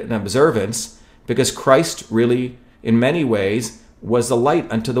 but an observance, because Christ really, in many ways, was the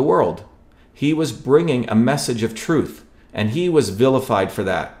light unto the world. He was bringing a message of truth, and he was vilified for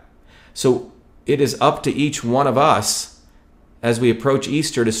that. So it is up to each one of us as we approach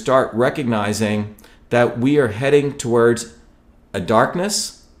Easter to start recognizing that we are heading towards a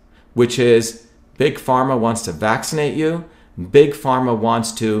darkness, which is Big Pharma wants to vaccinate you. Big Pharma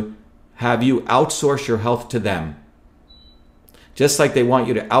wants to have you outsource your health to them. Just like they want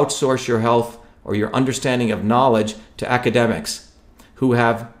you to outsource your health or your understanding of knowledge to academics who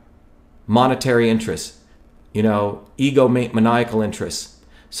have monetary interests, egomaniacal interests.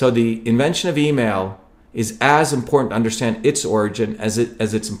 So the invention of email is as important to understand its origin as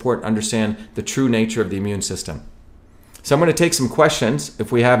it's important to understand the true nature of the immune system. So I'm going to take some questions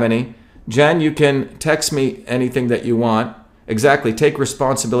if we have any. Jen, you can text me anything that you want. Exactly. Take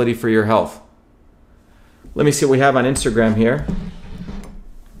responsibility for your health. Let me see what we have on Instagram here.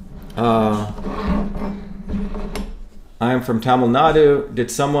 I am from Tamil Nadu.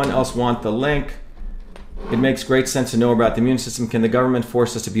 Did someone else want the link? It makes great sense to know about the immune system. Can the government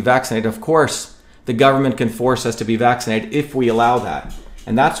force us to be vaccinated? Of course, the government can force us to be vaccinated if we allow that.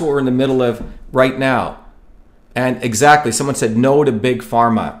 And that's what we're in the middle of right now. And exactly, someone said no to Big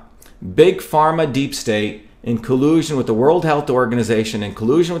Pharma. Big Pharma deep state, in collusion with the World Health Organization, in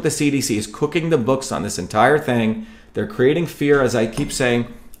collusion with the CDC, is cooking the books on this entire thing. They're creating fear, as I keep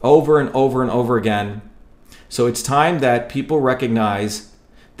saying, over and over and over again. So it's time that people recognize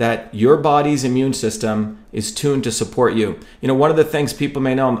that your body's immune system is tuned to support you. One of the things people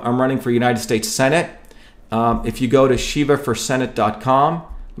may know, I'm running for United States Senate. If you go to shivaforsenate.com,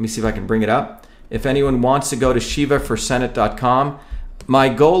 let me see if I can bring it up. If anyone wants to go to shivaforsenate.com, my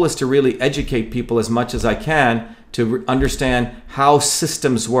goal is to really educate people as much as I can to understand how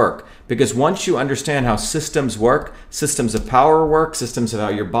systems work. Because once you understand how systems work, systems of power work, systems of how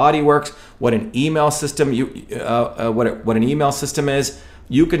your body works, what an email system what an email system is,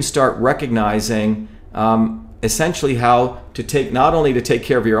 you can start recognizing essentially how to not only to take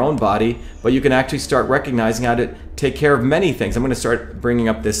care of your own body, but you can actually start recognizing how to take care of many things. I'm going to start bringing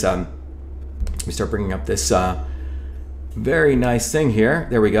up this. Very nice thing here.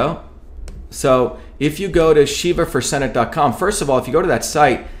 There we go. So if you go to shivaforsenate.com, first of all, if you go to that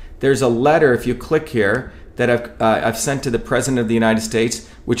site, there's a letter, if you click here, that I've sent to the President of the United States,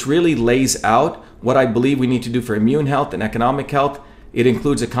 which really lays out what I believe we need to do for immune health and economic health. It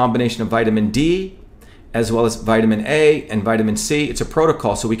includes a combination of vitamin D, as well as vitamin A and vitamin C. It's a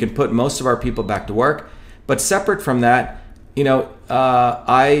protocol so we can put most of our people back to work. But separate from that, we are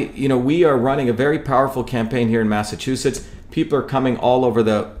running a very powerful campaign here in Massachusetts. People are coming all over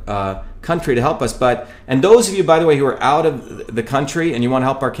the country to help us. And those of you, by the way, who are out of the country and you want to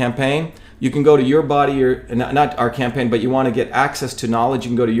help our campaign, you can go to Your Body, not our campaign, but you want to get access to knowledge, you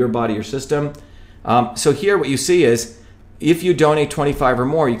can go to Your Body, Your System. So here what you see is, if you donate 25 or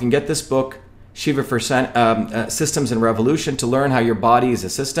more, you can get this book, Shiva for Systems and Revolution, to learn how your body is a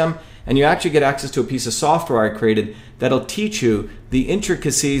system. And you actually get access to a piece of software I created that'll teach you the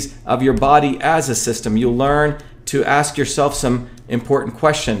intricacies of your body as a system. You'll learn to ask yourself some important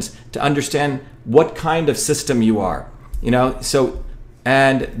questions to understand what kind of system you are.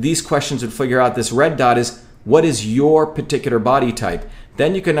 And these questions would figure out, this red dot is, what is your particular body type?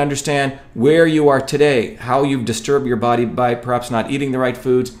 Then you can understand where you are today, how you've disturbed your body by perhaps not eating the right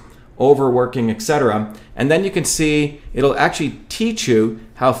foods, overworking, etc. And then you can see, it'll actually teach you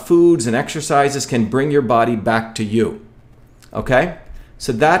how foods and exercises can bring your body back to you. Okay?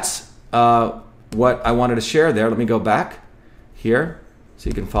 So that's what I wanted to share there. Let me go back here so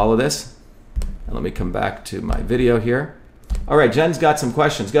you can follow this. And let me come back to my video here. All right, Jen's got some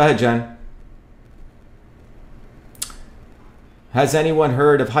questions. Go ahead, Jen. Has anyone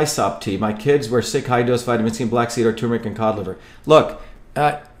heard of Hyssop tea? My kids were sick, high-dose vitamin C, black seed or turmeric and cod liver. Look,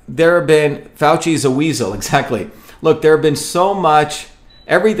 there have been, Fauci's a weasel, exactly. Look, there have been so much,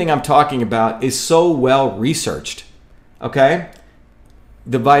 everything I'm talking about is so well researched, okay?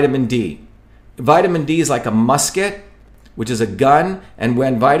 The vitamin D. Vitamin D is like a musket, which is a gun, and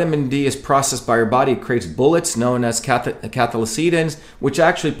when vitamin D is processed by your body, it creates bullets known as cathelicidins, which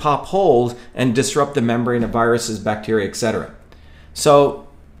actually pop holes and disrupt the membrane of viruses, bacteria, etc. So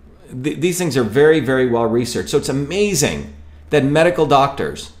these things are very, very well researched. So it's amazing that medical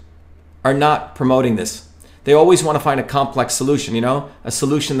doctors are not promoting this. They always want to find a complex solution, a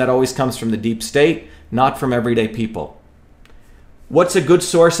solution that always comes from the deep state, not from everyday people. What's a good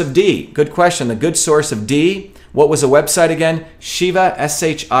source of D? Good question. The good source of D, what was the website again? Shiva,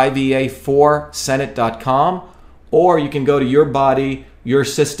 SHIVA, for Senate.com, or you can go to Your Body, Your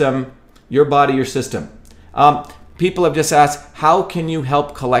System, Your Body, Your System. People have just asked, how can you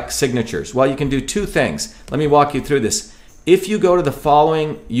help collect signatures? Well, you can do two things. Let me walk you through this. If you go to the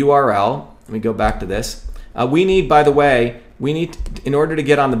following URL, let me go back to this. We need, by the way, in order to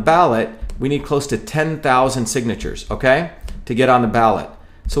get on the ballot, we need close to 10,000 signatures, okay, to get on the ballot.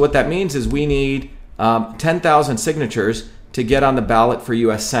 So what that means is we need 10,000 signatures to get on the ballot for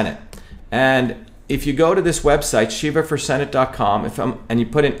U.S. Senate. And if you go to this website, shivaforsenate.com, and you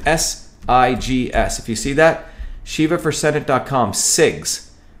put in SIGS, if you see that, shivaforsenate.com, SIGS,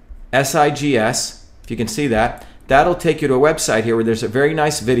 SIGS, if you can see that, that'll take you to a website here where there's a very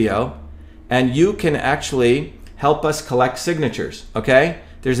nice video, and you can actually help us collect signatures, okay?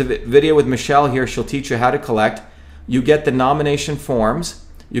 There's a video with Michelle here. She'll teach you how to collect. You get the nomination forms.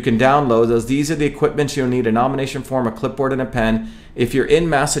 You can download those. These are the equipment you'll need: a nomination form, a clipboard, and a pen. If you're in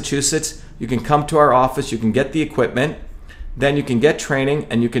Massachusetts, you can come to our office. You can get the equipment. Then you can get training,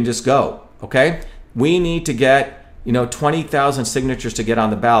 and you can just go, okay? We need to get, 20,000 signatures to get on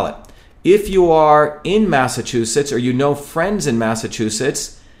the ballot. If you are in Massachusetts or you know friends in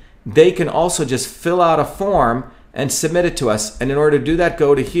Massachusetts, they can also just fill out a form and submit it to us. And in order to do that,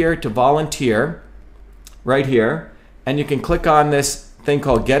 go to here to volunteer, right here, and you can click on this thing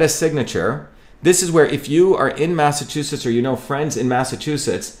called Get a Signature. This is where, if you are in Massachusetts or you know friends in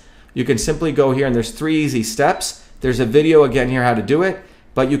Massachusetts, you can simply go here, and there's 3 easy steps. There's a video again here how to do it,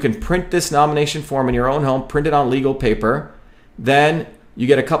 but you can print this nomination form in your own home, print it on legal paper. Then you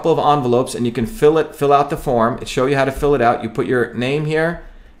get a couple of envelopes and you can fill out the form. It shows you how to fill it out. You put your name here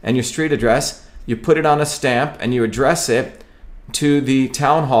and your street address. You put it on a stamp and you address it to the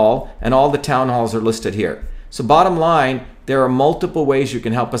town hall, and all the town halls are listed here. So bottom line, there are multiple ways you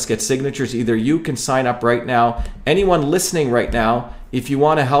can help us get signatures. Either you can sign up right now. Anyone listening right now, if you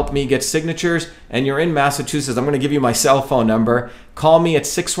want to help me get signatures and you're in Massachusetts, I'm going to give you my cell phone number. Call me at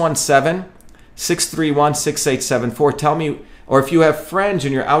 617-631-6874. Tell me, or if you have friends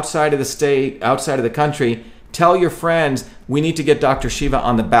and you're outside of the state, outside of the country, tell your friends we need to get Dr. Shiva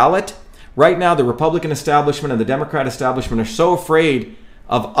on the ballot. Right now, the Republican establishment and the Democrat establishment are so afraid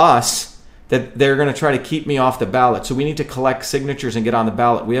of us that they're going to try to keep me off the ballot. So we need to collect signatures and get on the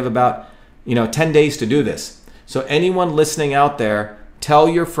ballot. We have about 10 days to do this. So anyone listening out there, tell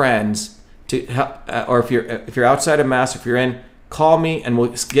your friends to, or if you're outside of Mass, if you're in, call me and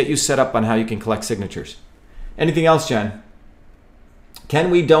we'll get you set up on how you can collect signatures. Anything else, Jen?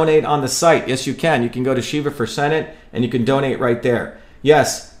 Can we donate on the site? Yes, you can. You can go to Shiva for Senate and you can donate right there.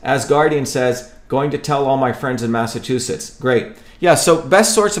 Yes, as Guardian says, going to tell all my friends in Massachusetts. Great. Yeah, so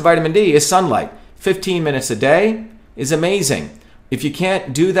best source of vitamin D is sunlight. 15 minutes a day is amazing. If you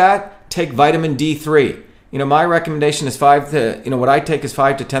can't do that, take vitamin D3. My recommendation is what I take is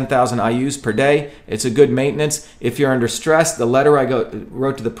 5 to 10,000 IUs per day. It's a good maintenance. If you're under stress, the letter I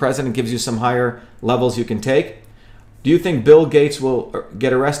wrote to the president gives you some higher levels you can take. Do you think Bill Gates will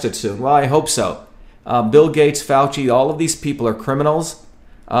get arrested soon? Well, I hope so. Bill Gates, Fauci, all of these people are criminals.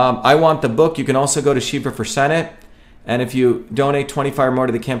 I want the book. You can also go to Shiva for Senate. And if you donate $25 or more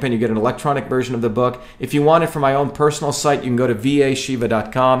to the campaign, you get an electronic version of the book. If you want it for my own personal site, you can go to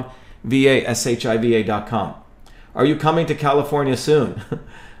vashiva.com, vashiva.com. Are you coming to California soon?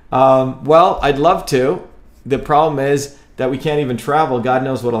 Well, I'd love to. The problem is that we can't even travel. God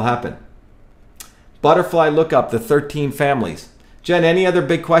knows what'll happen. Butterfly Lookup, the 13 families. Jen, any other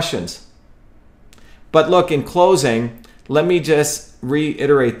big questions? But look, in closing, let me just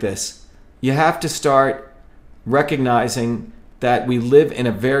reiterate this. You have to start recognizing that we live in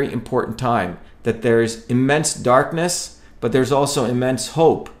a very important time, that there's immense darkness, but there's also immense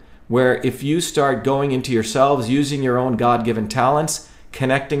hope, where if you start going into yourselves, using your own God-given talents,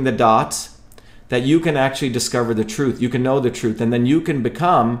 connecting the dots, that you can actually discover the truth. You can know the truth, and then you can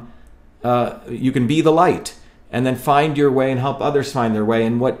you can be the light, and then find your way and help others find their way.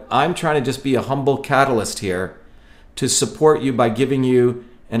 And what I'm trying to just be a humble catalyst here to support you by giving you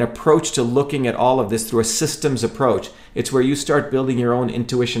an approach to looking at all of this through a systems approach. It's where you start building your own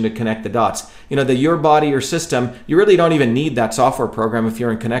intuition to connect the dots. The Your Body, Your System, you really don't even need that software program if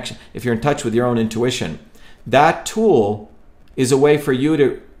you're in connection, if you're in touch with your own intuition. That tool is a way for you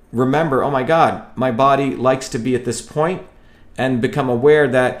to remember, oh my God, my body likes to be at this point, and become aware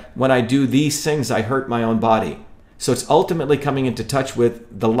that when I do these things, I hurt my own body. So it's ultimately coming into touch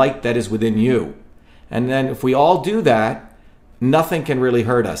with the light that is within you. And then if we all do that, nothing can really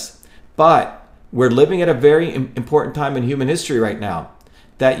hurt us. But we're living at a very important time in human history right now,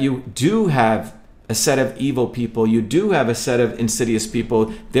 that you do have a set of evil people. You do have a set of insidious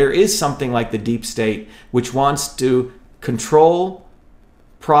people. There is something like the deep state, which wants to control,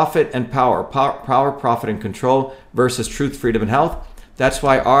 profit, and power. Power, profit, and control versus truth, freedom, and health. That's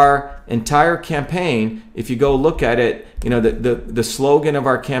why our entire campaign, if you go look at it, the slogan of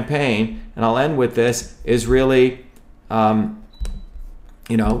our campaign, and I'll end with this, is really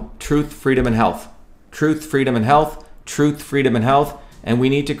truth, freedom, and health. Truth, freedom, and health. Truth, freedom, and health. And we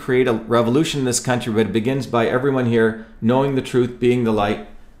need to create a revolution in this country, but it begins by everyone here knowing the truth, being the light,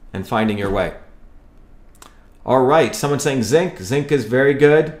 and finding your way. All right, someone's saying zinc. Zinc is very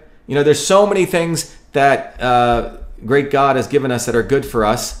good. There's so many things that great God has given us that are good for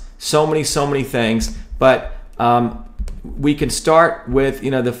us. So many things. But we can start with,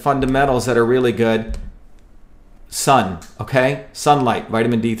 the fundamentals that are really good. Sun, okay? Sunlight,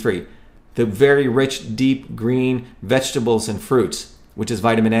 vitamin D3. The very rich, deep green vegetables and fruits, which is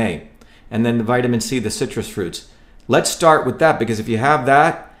vitamin A. And then the vitamin C, the citrus fruits. Let's start with that, because if you have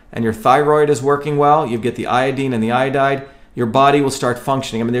that and your thyroid is working well, you get the iodine and the iodide, your body will start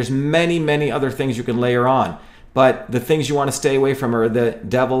functioning. There's many other things you can layer on. But the things you want to stay away from are the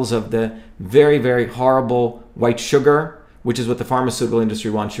devils of the very horrible white sugar, which is what the pharmaceutical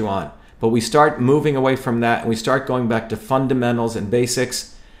industry wants you on. But we start moving away from that, and we start going back to fundamentals and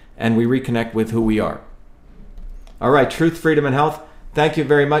basics, and we reconnect with who we are. All right, truth, freedom, and health. Thank you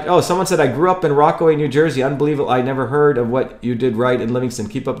very much. Oh, someone said, I grew up in Rockaway, New Jersey. Unbelievable. I never heard of what you did right in Livingston.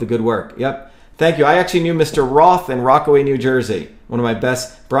 Keep up the good work. Yep. Thank you. I actually knew Mr. Roth in Rockaway, New Jersey. One of my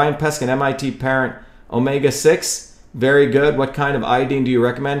best. Brian Peskin, MIT parent. Omega-6. Very good. What kind of iodine do you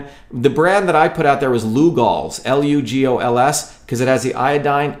recommend? The brand that I put out there was Lugol's, L-U-G-O-L-S, because it has the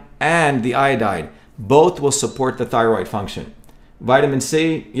iodine and the iodide. Both will support the thyroid function. Vitamin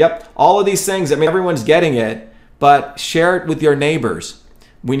C, yep. All of these things, everyone's getting it, but share it with your neighbors.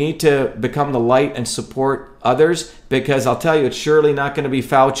 We need to become the light and support others, because I'll tell you, it's surely not going to be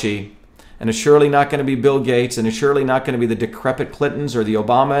Fauci, and it's surely not going to be Bill Gates, and it's surely not going to be the decrepit Clintons or the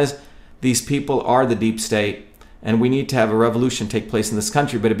Obamas. These people are the deep state, and we need to have a revolution take place in this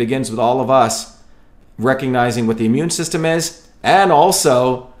country, but it begins with all of us recognizing what the immune system is, and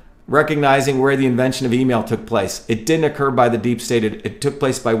also recognizing where the invention of email took place. It didn't occur by the deep state. It took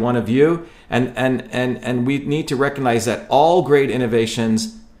place by one of you. And we need to recognize that all great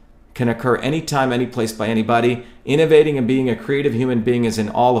innovations can occur anytime, any place, by anybody. Innovating and being a creative human being is in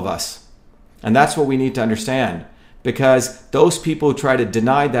all of us. And that's what we need to understand. Because those people who try to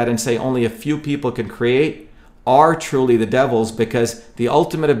deny that and say only a few people can create are truly the devils, because the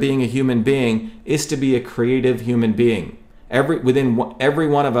ultimate of being a human being is to be a creative human being. Within every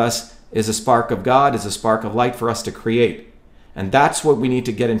one of us is a spark of God, is a spark of light for us to create. And that's what we need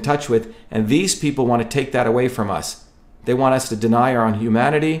to get in touch with. And these people want to take that away from us. They want us to deny our own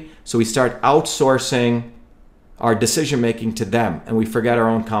humanity, so we start outsourcing our decision making to them, and we forget our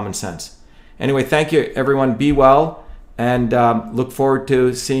own common sense. Anyway, thank you, everyone. Be well, and look forward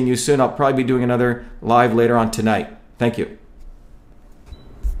to seeing you soon. I'll probably be doing another live later on tonight. Thank you.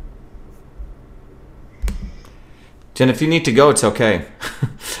 Jen, if you need to go, it's okay.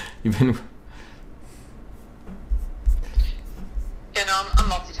 You've been... Yeah, no, I'm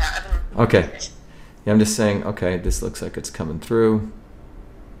multitasking. Okay. Yeah, I'm just saying, okay, this looks like it's coming through.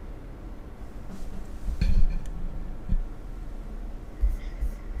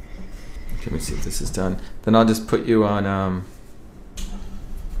 Let me see if this is done. Then I'll just put you on...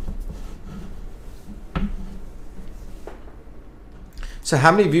 So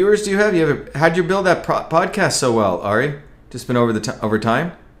how many viewers do you have? How'd you build that podcast so well, Ari? Just been over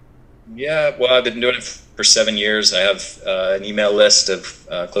time? Yeah, well, I've been doing it for 7 years. I have an email list of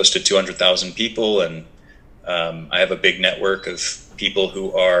close to 200,000 people, and I have a big network of people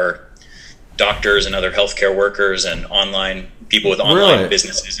who are doctors and other healthcare workers and online people with online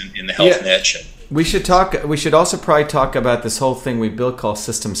businesses in the health niche. We should talk. We should also probably talk about this whole thing we built called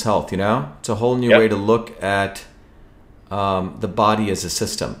Systems Health. You know, it's a whole new way to look at the body as a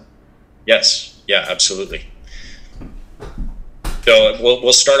system. Yes. Yeah. Absolutely. So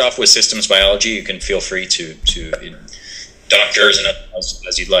we'll start off with systems biology. You can feel free to doctors and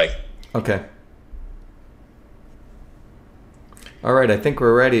as you'd like. Okay. All right. I think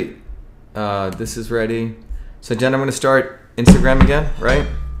we're ready. This is ready. So Jen, I'm going to start Instagram again, right?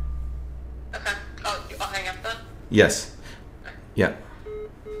 Okay. Oh, I'll hang up then? Yes. Okay. Yeah.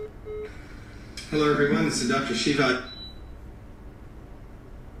 Hello everyone, this is Dr. Shiva.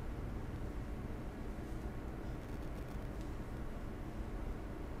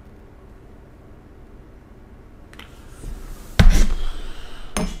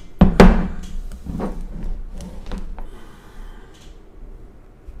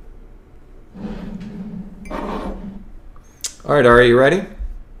 All right, Ari, you ready?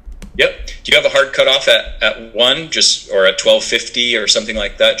 Yep. Do you have a hard cutoff at 1, just or at 12:50 or something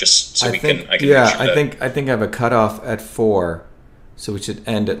like that, just so I can. Yeah, I think I have a cutoff at 4, so we should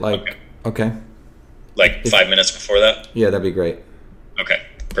end at like. Okay. Like 5 minutes before that. Yeah, that'd be great. Okay.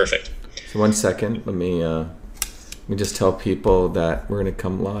 Perfect. So 1 second. Let me just tell people that we're gonna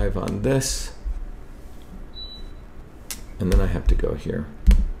come live on this, and then I have to go here.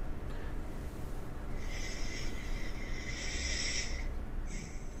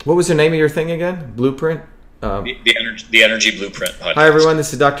 What was the name of your thing again? Blueprint? The Energy Blueprint podcast. Hi, everyone.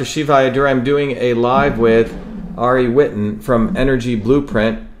 This is Dr. Shiva Ayyadurai. I'm doing a live with Ari Whitten from Energy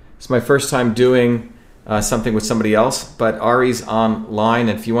Blueprint. It's my first time doing something with somebody else, but Ari's online.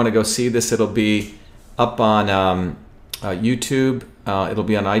 And if you want to go see this, it'll be up on YouTube. It'll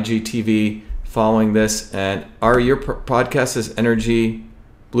be on IGTV following this. And Ari, your podcast is Energy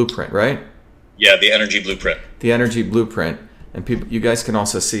Blueprint, right? Yeah, the Energy Blueprint. The Energy Blueprint. And people, you guys can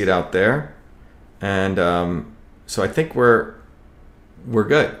also see it out there, and so I think we're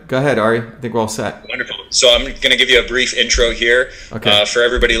good. Go ahead, Ari. I think we're all set. Wonderful. So I'm going to give you a brief intro here. Okay. For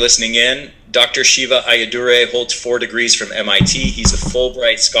everybody listening in. Dr. Shiva Ayyadurai holds 4 degrees from MIT. He's a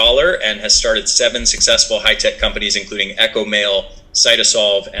Fulbright scholar and has started 7 successful high-tech companies, including EchoMail,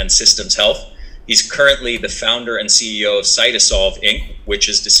 Cytosolve, and Systems Health. He's currently the founder and CEO of Cytosolve, Inc., which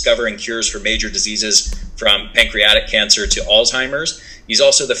is discovering cures for major diseases from pancreatic cancer to Alzheimer's. He's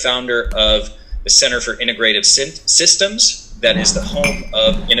also the founder of the Center for Integrative Systems, that is the home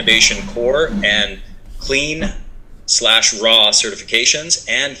of Innovation Core and Clean/Raw certifications.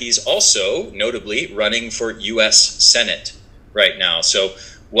 And he's also, notably, running for U.S. Senate right now. So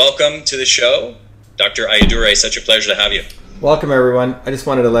welcome to the show, Dr. Ayyadurai. Such a pleasure to have you. Welcome, everyone. I just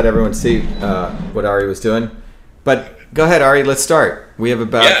wanted to let everyone see what Ari was doing. But go ahead, Ari. Let's start. We have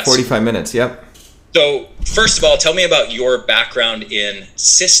about 45 minutes. Yep. So first of all, tell me about your background in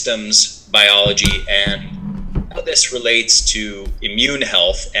systems biology and how this relates to immune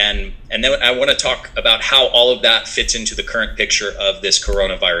health. And then I want to talk about how all of that fits into the current picture of this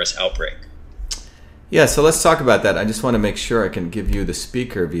coronavirus outbreak. Yeah, so let's talk about that. I just want to make sure I can give you the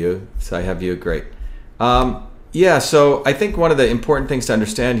speaker view. So I have you. Great. Yeah, so I think one of the important things to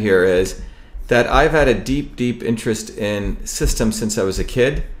understand here is that I've had a deep, deep interest in systems since I was a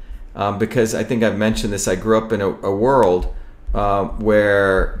kid, because I think I've mentioned this. I grew up in a world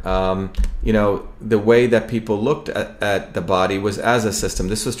where, the way that people looked at the body was as a system.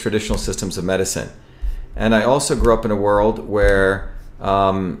 This was traditional systems of medicine. And I also grew up in a world where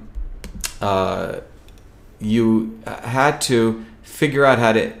you had to figure out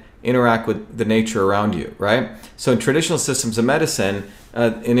how to interact with the nature around you, right? So in traditional systems of medicine,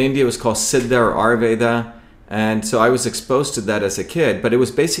 in India it was called Siddha or Ayurveda, and so I was exposed to that as a kid, but it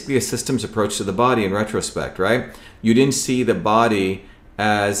was basically a systems approach to the body in retrospect, right? You didn't see the body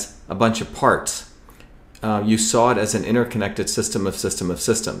as a bunch of parts. You saw it as an interconnected system of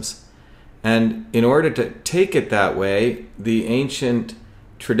systems. And in order to take it that way, the ancient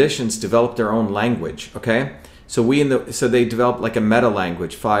traditions developed their own language, okay? So they developed like a meta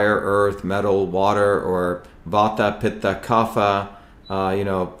language: fire, earth, metal, water, or vata, pitta, kapha,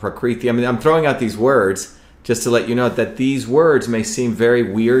 prakriti. I mean, I'm throwing out these words just to let you know that these words may seem very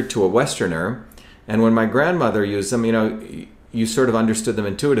weird to a Westerner. And when my grandmother used them, you sort of understood them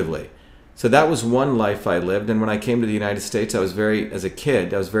intuitively. So that was one life I lived. And when I came to the United States, as a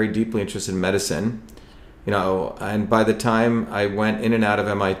kid, I was very deeply interested in medicine. And by the time I went in and out of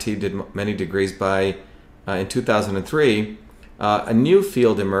MIT, did many degrees in 2003, a new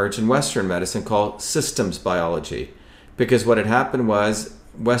field emerged in Western medicine called systems biology. Because what had happened was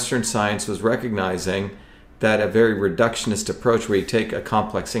Western science was recognizing that a very reductionist approach where you take a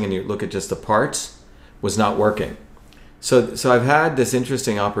complex thing and you look at just the parts was not working. So I've had this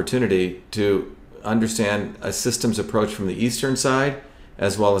interesting opportunity to understand a systems approach from the Eastern side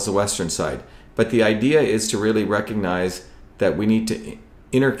as well as the Western side. But the idea is to really recognize that we need to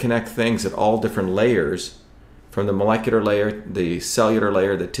interconnect things at all different layers, from the molecular layer, the cellular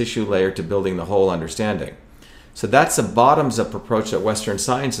layer, the tissue layer, to building the whole understanding. So that's a bottoms-up approach that Western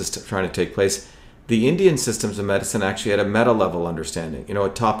science is trying to take place. The Indian systems of medicine actually had a meta-level understanding, a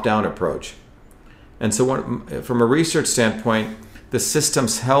top-down approach. And so from a research standpoint, the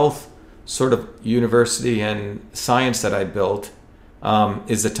systems health sort of university and science that I built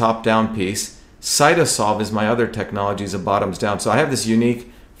is the top-down piece. Cytosolve is my other technology, is a bottoms-down. So I have this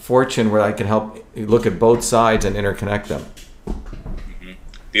unique fortune where I can help look at both sides and interconnect them. Mm-hmm.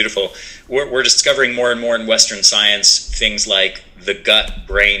 Beautiful. We're discovering more and more in Western science things like the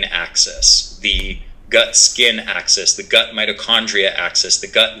gut-brain axis, the gut-skin axis, the gut mitochondria axis, the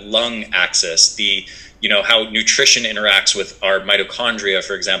gut-lung axis, how nutrition interacts with our mitochondria,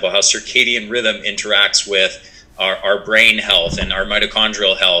 for example, how circadian rhythm interacts with our brain health and our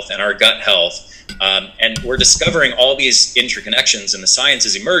mitochondrial health and our gut health. And we're discovering all these interconnections, and the science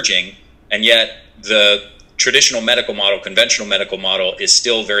is emerging, and yet the traditional medical model, conventional medical model, is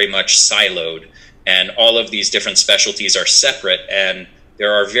still very much siloed, and all of these different specialties are separate, and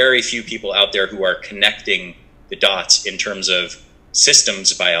there are very few people out there who are connecting the dots in terms of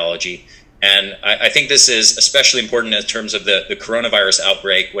systems biology. And I think this is especially important in terms of the coronavirus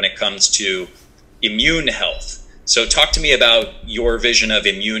outbreak when it comes to immune health. So talk to me about your vision of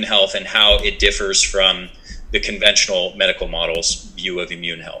immune health and how it differs from the conventional medical model's view of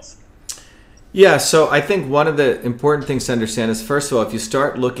immune health. Yeah, so I think one of the important things to understand is, first of all, if you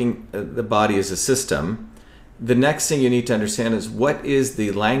start looking at the body as a system, the next thing you need to understand is what is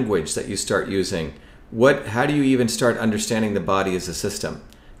the language that you start using? How do you even start understanding the body as a system?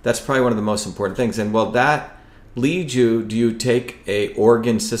 That's probably one of the most important things. And that leads you, do you take a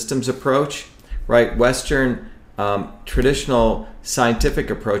organ systems approach, right? Western traditional scientific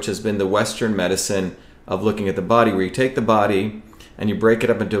approach has been the Western medicine of looking at the body, where you take the body and you break it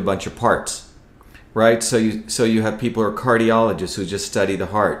up into a bunch of parts, right? So you have people who are cardiologists who just study the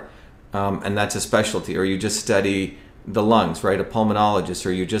heart, and that's a specialty, or you just study the lungs, right? A pulmonologist,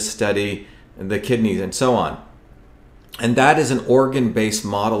 or you just study the kidneys, and so on. And that is an organ-based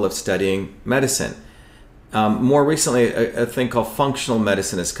model of studying medicine. More recently, a thing called functional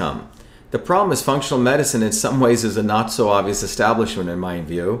medicine has come. The problem is functional medicine in some ways is a not so obvious establishment in my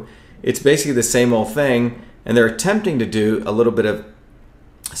view. It's basically the same old thing, and they're attempting to do a little bit of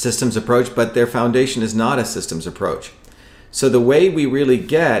systems approach, but their foundation is not a systems approach. So the way we really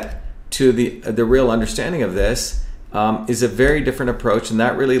get to the real understanding of this is a very different approach, and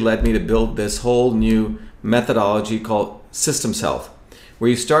that really led me to build this whole new methodology called systems health, where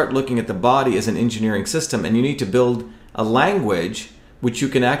you start looking at the body as an engineering system, and you need to build a language which you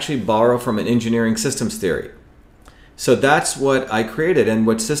can actually borrow from an engineering systems theory. So that's what I created, and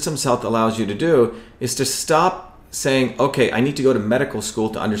what systems health allows you to do is to stop saying, okay, I need to go to medical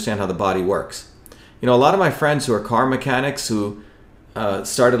school to understand how the body works. A lot of my friends who are car mechanics who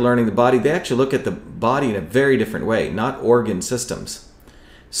started learning the body, they actually look at the body in a very different way, not organ systems.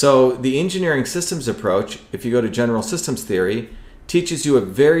 So the engineering systems approach, if you go to general systems theory, teaches you a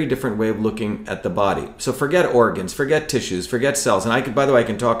very different way of looking at the body. So forget organs, forget tissues, forget cells. And by the way, I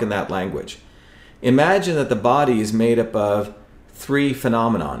can talk in that language. Imagine that the body is made up of three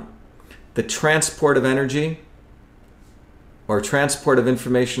phenomenon: the transport of energy, or transport of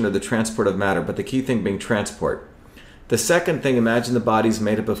information, or the transport of matter, but the key thing being transport. The second thing, imagine the body is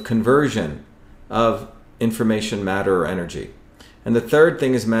made up of conversion of information, matter, or energy. And the third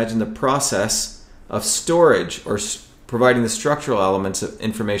thing is, imagine the process of storage, or providing the structural elements of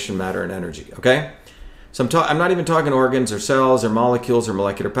information, matter, and energy. Okay? So I'm not even talking organs or cells or molecules or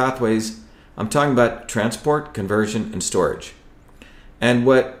molecular pathways. I'm talking about transport, conversion, and storage. And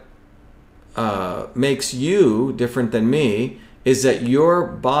what makes you different than me is that your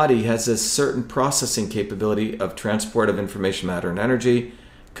body has a certain processing capability of transport of information, matter, and energy,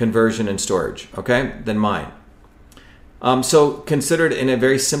 conversion, and storage, okay, than mine. So considered in a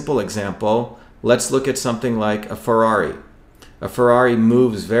very simple example, let's look at something like a Ferrari. A Ferrari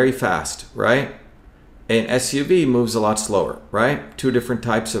moves very fast, right? An SUV moves a lot slower, right? Two different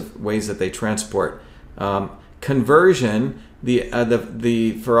types of ways that they transport. Conversion,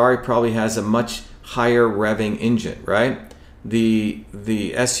 the Ferrari probably has a much higher revving engine, right? The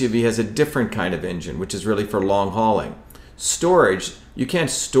SUV has a different kind of engine, which is really for long hauling. Storage, you can't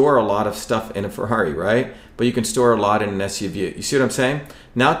store a lot of stuff in a Ferrari, right? But you can store a lot in an SUV. You see what I'm saying?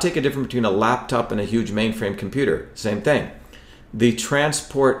 Now take a difference between a laptop and a huge mainframe computer. Same thing. The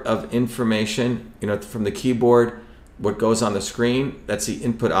transport of information, from the keyboard, what goes on the screen, that's the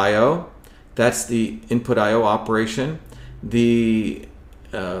input I/O. That's the input I/O operation. The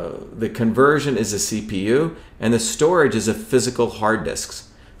conversion is a CPU, and the storage is a physical hard disks.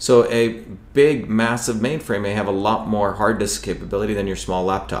 So a big, massive mainframe may have a lot more hard disk capability than your small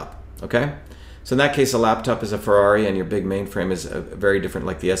laptop. Okay? So in that case, a laptop is a Ferrari, and your big mainframe is very different,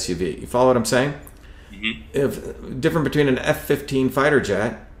 like the SUV. You follow what I'm saying? Mm-hmm. Different between an F-15 fighter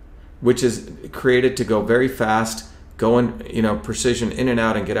jet, which is created to go very fast, go in, precision in and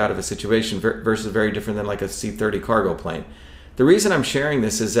out and get out of a situation, versus very different than like a C-30 cargo plane. The reason I'm sharing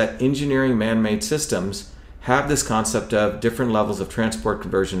this is that engineering man-made systems have this concept of different levels of transport,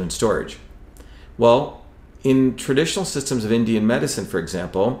 conversion, and storage. Well, in traditional systems of Indian medicine, for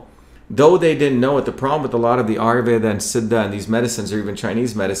example, though they didn't know it, the problem with a lot of the Ayurveda and Siddha and these medicines, or even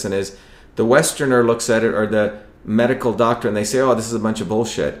Chinese medicine, is the Westerner looks at it, or the medical doctor, and they say, oh, this is a bunch of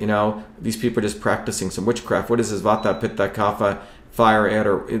bullshit. These people are just practicing some witchcraft. What is this? Vata, Pitta, Kapha, fire,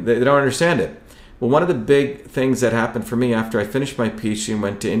 air, or they don't understand it. Well, one of the big things that happened for me after I finished my PhD and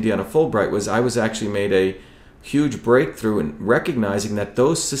went to India on a Fulbright was I was actually made a huge breakthrough in recognizing that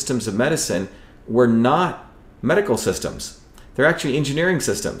those systems of medicine were not medical systems. They're actually engineering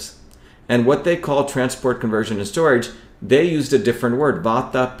systems. And what they call transport, conversion, and storage, they used a different word,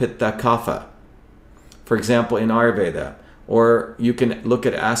 Vata, Pitta, Kapha. For example, in Ayurveda. Or you can look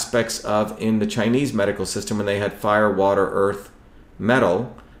at aspects of, in the Chinese medical system, when they had fire, water, earth,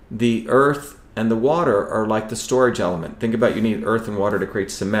 metal, the earth and the water are like the storage element. Think about, you need earth and water to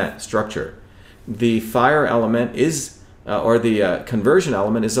create cement, structure. The fire element is, or the conversion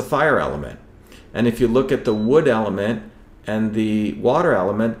element is a fire element. And if you look at the wood element and the water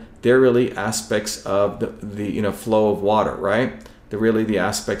element, they're really aspects of the flow of water, right? They're really the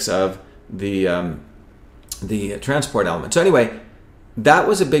aspects of the transport element. So anyway, that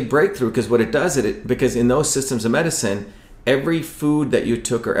was a big breakthrough, because what it does, because in those systems of medicine, every food that you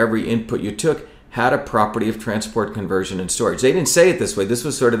took or every input you took had a property of transport, conversion, and storage. They didn't say it this way. This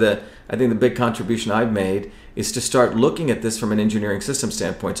was sort of I think the big contribution I've made is to start looking at this from an engineering system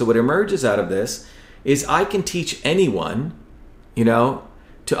standpoint. So what emerges out of this is I can teach anyone,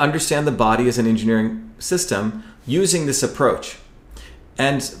 to understand the body as an engineering system using this approach.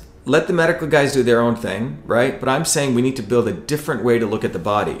 And let the medical guys do their own thing, right? But I'm saying we need to build a different way to look at the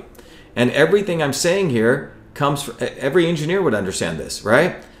body. And everything I'm saying here comes from, every engineer would understand this,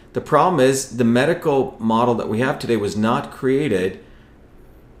 right? The problem is the medical model that we have today was not created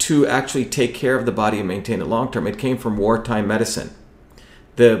to actually take care of the body and maintain it long term. It came from wartime medicine.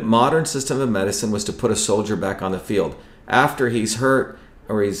 The modern system of medicine was to put a soldier back on the field. After he's hurt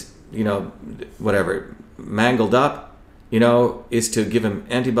or he's, mangled up, is to give him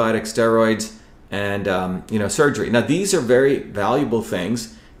antibiotics, steroids, and, surgery. Now, these are very valuable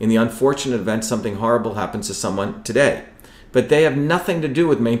things in the unfortunate event something horrible happens to someone today. But they have nothing to do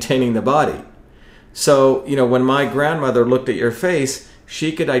with maintaining the body. So, when my grandmother looked at your face,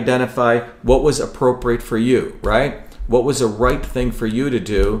 she could identify what was appropriate for you, right? What was a right thing for you to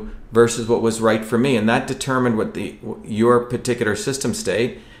do versus what was right for me. And that determined what your particular system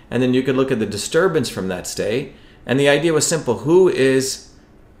state. And then you could look at the disturbance from that state. And the idea was simple. Who is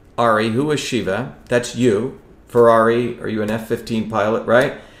Ari? Who is Shiva? That's you. Ferrari, are you an F-15 pilot,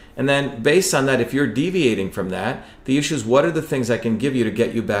 right? And then based on that, if you're deviating from that, the issue is what are the things I can give you to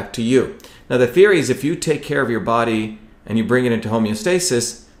get you back to you? Now, the theory is if you take care of your body and you bring it into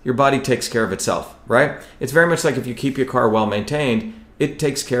homeostasis, your body takes care of itself, right? It's very much like if you keep your car well maintained, it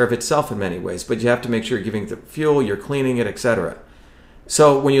takes care of itself in many ways, but you have to make sure you're giving the fuel, you're cleaning it, etc.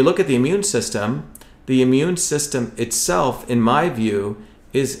 So when you look at the immune system itself, in my view,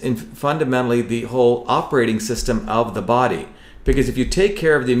 is fundamentally the whole operating system of the body. Because if you take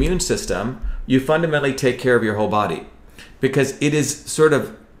care of the immune system, you fundamentally take care of your whole body. Because it is sort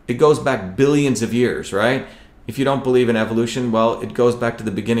of, it goes back billions of years, right? If you don't believe in evolution, well, it goes back to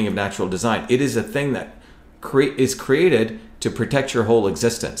the beginning of natural design. It is a thing that is created to protect your whole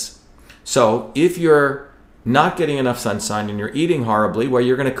existence. So if you're not getting enough sunshine and you're eating horribly, well,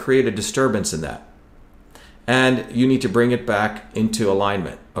 you're going to create a disturbance in that. And you need to bring it back into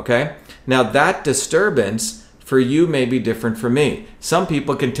alignment, okay? Now that disturbance for you may be different from me. Some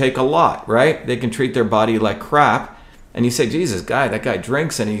people can take a lot, right? They can treat their body like crap. And you say, Jesus, that guy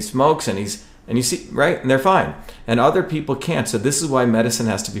drinks and he smokes and you see, right? And they're fine. And other people can't. So this is why medicine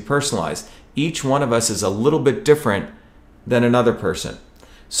has to be personalized. Each one of us is a little bit different than another person.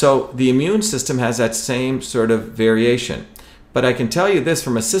 So the immune system has that same sort of variation. But I can tell you this,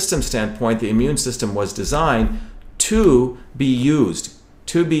 from a system standpoint, the immune system was designed to be used,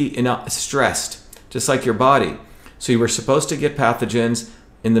 to be stressed, just like your body. So you were supposed to get pathogens.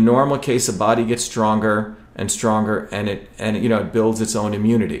 In the normal case, the body gets stronger and stronger, and it builds its own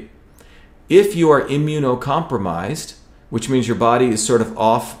immunity. If you are immunocompromised, which means your body is sort of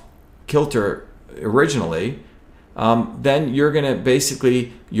off kilter originally, then you're going to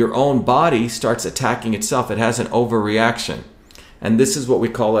basically, your own body starts attacking itself. It has an overreaction. And this is what we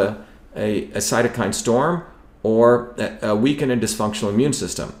call a cytokine storm, or a weakened and dysfunctional immune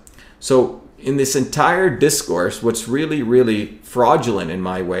system. So in this entire discourse, what's really, really fraudulent in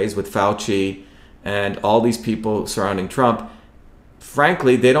my ways with Fauci and all these people surrounding Trump,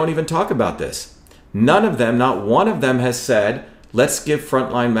 frankly, they don't even talk about this. None of them, not one of them has said, let's give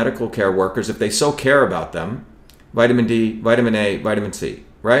frontline medical care workers, if they so care about them, vitamin D, vitamin A, vitamin C,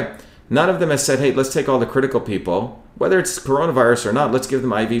 right? None of them has said, hey, let's take all the critical people, whether it's coronavirus or not, let's give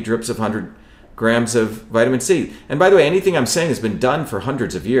them IV drips of 100 grams of vitamin C. And by the way, anything I'm saying has been done for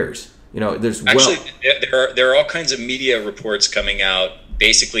hundreds of years. There's there are all kinds of media reports coming out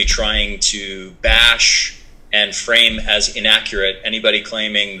basically trying to bash and frame as inaccurate anybody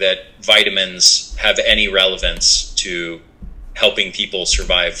claiming that vitamins have any relevance to helping people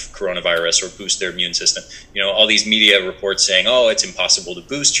survive coronavirus or boost their immune system. All these media reports saying, oh, it's impossible to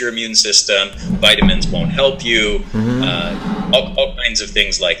boost your immune system, vitamins won't help you, all kinds of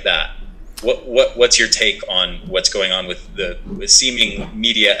things like that. What's your take on what's going on with the seeming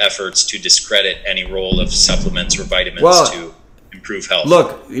media efforts to discredit any role of supplements or vitamins to improve health?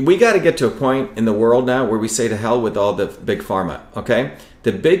 Look, we got to get to a point in the world now where we say to hell with all the big pharma, okay?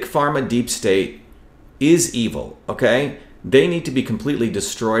 The big pharma deep state is evil, okay? They need to be completely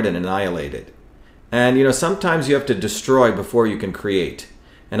destroyed and annihilated. And, sometimes you have to destroy before you can create.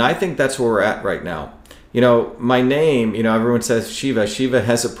 And I think that's where we're at right now. My name, everyone says Shiva. Shiva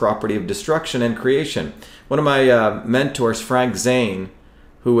has a property of destruction and creation. One of my mentors, Frank Zane,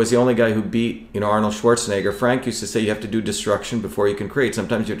 who was the only guy who beat, Arnold Schwarzenegger, Frank used to say you have to do destruction before you can create.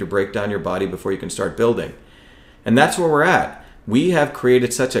 Sometimes you have to break down your body before you can start building. And that's where we're at. We have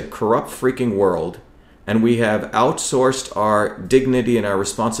created such a corrupt freaking world, and we have outsourced our dignity and our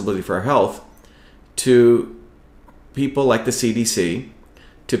responsibility for our health to people like the CDC,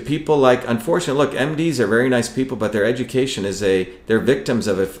 to people like, unfortunately, look, MDs are very nice people, but their education is they're victims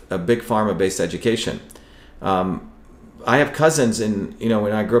of a big pharma-based education. I have cousins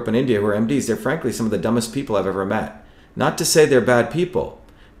when I grew up in India who are MDs. They're frankly some of the dumbest people I've ever met. Not to say they're bad people,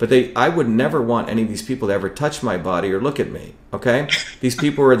 but I would never want any of these people to ever touch my body or look at me, okay? These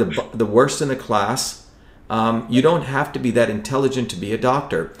people are the worst in the class. You don't have to be that intelligent to be a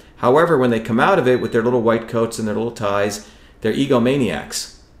doctor. However, when they come out of it with their little white coats and their little ties, they're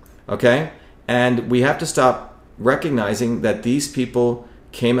egomaniacs, okay? And we have to stop recognizing that these people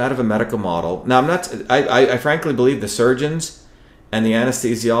came out of a medical model. Now, I frankly believe the surgeons and the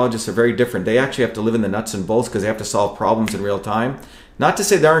anesthesiologists are very different. They actually have to live in the nuts and bolts because they have to solve problems in real time. Not to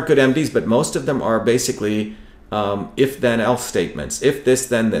say there aren't good MDs, but most of them are basically if-then-else statements. If this,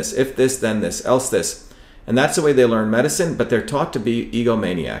 then this. If this, then this. Else this. And that's the way they learn medicine, but they're taught to be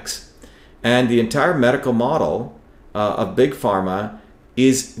egomaniacs. And the entire medical model of big pharma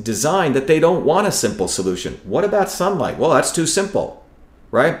is designed that they don't want a simple solution. What about sunlight? Well, that's too simple,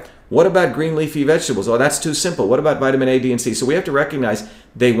 right? What about green leafy vegetables? Oh, that's too simple. What about vitamin A, D, and C? So we have to recognize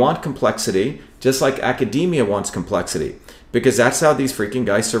they want complexity, just like academia wants complexity, because that's how these freaking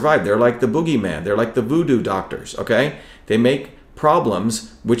guys survive. They're like the boogeyman. They're like the voodoo doctors, okay? They make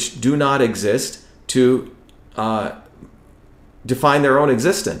problems which do not exist to define their own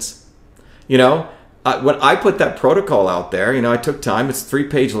existence. When I put that protocol out there, I took time. It's a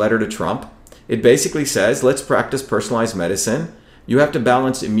 3-page letter to Trump. It basically says, let's practice personalized medicine. You have to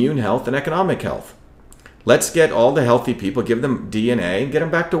balance immune health and economic health. Let's get all the healthy people, give them DNA, and get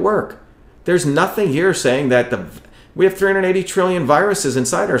them back to work. There's nothing here saying that We have 380 trillion viruses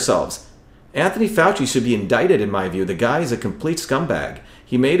inside ourselves. Anthony Fauci should be indicted, in my view. The guy is a complete scumbag.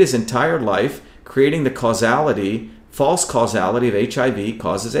 He made his entire life creating the causality, false causality of HIV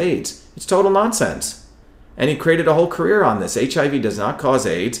causes AIDS. It's total nonsense. And he created a whole career on this. HIV does not cause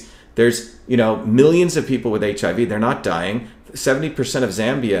AIDS. There's, millions of people with HIV. They're not dying. 70% of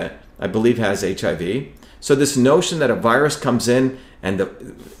Zambia, I believe, has HIV. So this notion that a virus comes in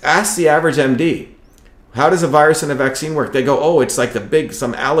and ask the average MD, how does a virus and a vaccine work? They go, oh, it's like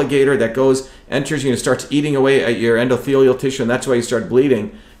some alligator that enters you and starts eating away at your endothelial tissue, and that's why you start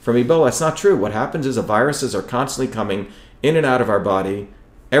bleeding from Ebola. That's not true. What happens is the viruses are constantly coming in and out of our body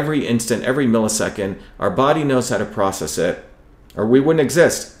every instant, every millisecond. Our body knows how to process it, or we wouldn't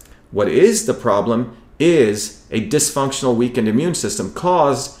exist. What is the problem is a dysfunctional, weakened immune system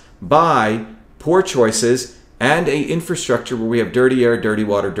caused by poor choices and a infrastructure where we have dirty air, dirty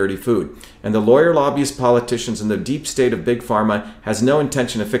water, dirty food. And the lawyer, lobbyists, politicians, and the deep state of big pharma has no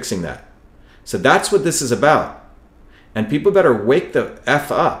intention of fixing that. So that's what this is about. And people better wake the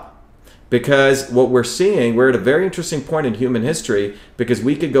F up, because what we're seeing, we're at a very interesting point in human history, because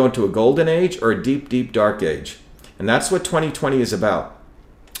we could go into a golden age or a deep, deep dark age. And that's what 2020 is about.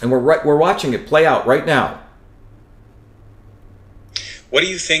 And we're watching it play out right now. What do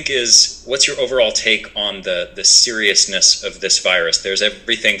you think what's your overall take on the seriousness of this virus? There's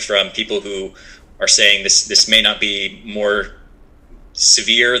everything from people who are saying this may not be more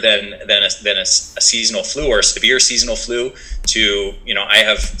severe than a seasonal flu or a severe seasonal flu to, I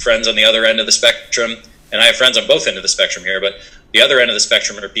have friends on the other end of the spectrum, and I have friends on both ends of the spectrum here, but the other end of the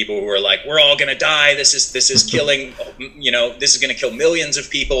spectrum are people who are like, we're all going to die. This is killing, this is going to kill millions of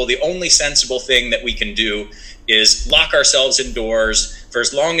people. The only sensible thing that we can do is lock ourselves indoors for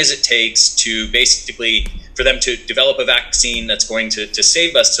as long as it takes to basically for them to develop a vaccine that's going to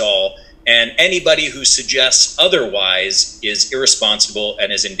save us all. And anybody who suggests otherwise is irresponsible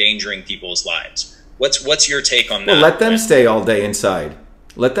and is endangering people's lives. What's your take on that? Well, let them stay all day inside.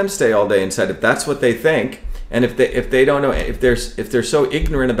 Let them stay all day inside if that's what they think. And if they don't know, if they're so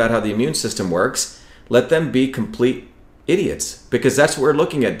ignorant about how the immune system works, let them be complete idiots, because that's what we're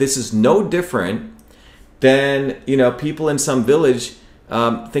looking at. This is no different than people in some village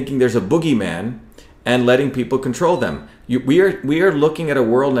thinking there's a boogeyman and letting people control them. We are looking at a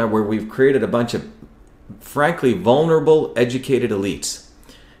world now where we've created a bunch of, frankly, vulnerable, educated elites.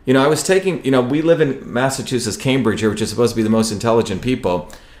 I was taking, we live in Massachusetts, Cambridge here, which is supposed to be the most intelligent people.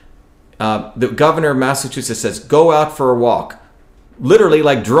 The governor of Massachusetts says, go out for a walk. Literally,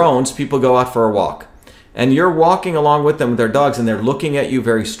 like drones, people go out for a walk. And you're walking along with them with their dogs, and they're looking at you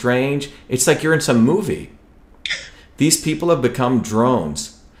very strange. It's like you're in some movie. These people have become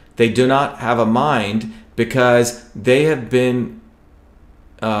drones. They do not have a mind because they have been,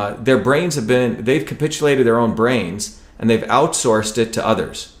 their brains have been, they've capitulated their own brains, and they've outsourced it to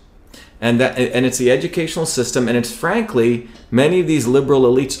others. And it's the educational system, and it's frankly, many of these liberal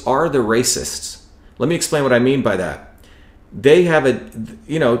elites are the racists. Let me explain what I mean by that. They have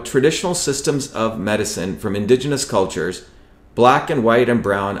traditional systems of medicine from indigenous cultures, black and white and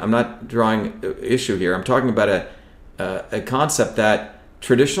brown. I'm not drawing issue here. I'm talking about a concept that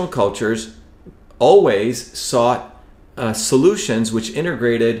traditional cultures always sought solutions which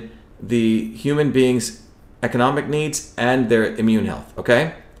integrated the human being's economic needs and their immune health.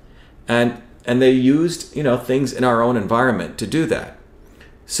 Okay. And they used, things in our own environment to do that.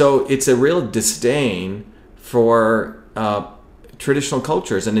 So it's a real disdain for traditional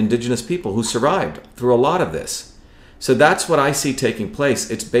cultures and indigenous people who survived through a lot of this. So that's what I see taking place.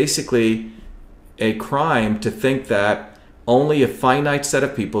 It's basically a crime to think that only a finite set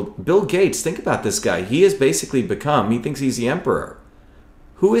of people. Bill Gates, think about this guy. He has basically become, he thinks he's the emperor.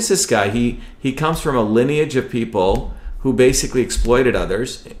 Who is this guy? He comes from a lineage of people who basically exploited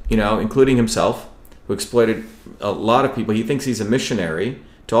others, including himself, who exploited a lot of people. He thinks he's a missionary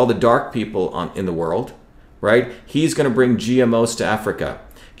to all the dark people in the world, right? He's going to bring GMOs to Africa.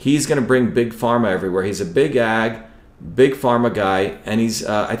 He's going to bring big pharma everywhere. He's a big ag, big pharma guy, and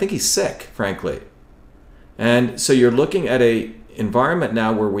I think he's sick, frankly. And so you're looking at a environment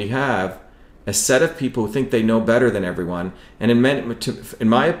now where we have a set of people who think they know better than everyone. And in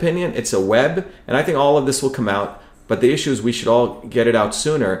my opinion, it's a web, and I think all of this will come out. But the issue is we should all get it out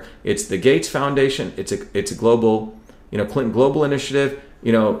sooner. It's the Gates Foundation. It's a global, Clinton Global Initiative.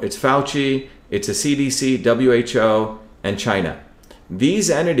 It's Fauci. It's a CDC, WHO, and China. These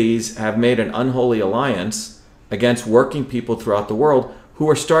entities have made an unholy alliance against working people throughout the world who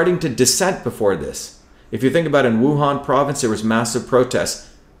are starting to dissent before this. If you think about in Wuhan province, there was massive protests,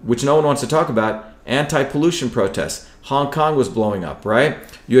 which no one wants to talk about, anti-pollution protests. Hong Kong was blowing up, right?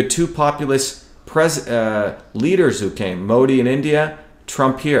 You had two populist leaders who came. Modi in India,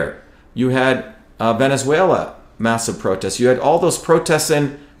 Trump here. You had Venezuela, massive protests. You had all those protests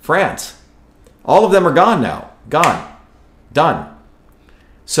in France. All of them are gone now. Gone. Done.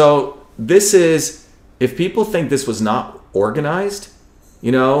 So this is, if people think this was not organized,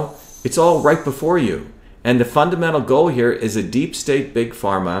 it's all right before you. And the fundamental goal here is a deep state big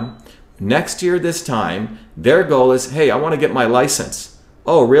pharma. Next year, this time, their goal is, hey, I want to get my license.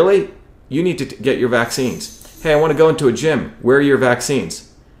 Oh, really? You need to get your vaccines. Hey, I want to go into a gym. Where are your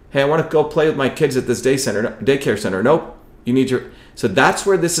vaccines? Hey, I want to go play with my kids at this daycare center. Nope. You need your... So that's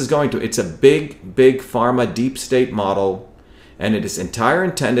where this is going to. It's a big, big pharma deep state model, and it is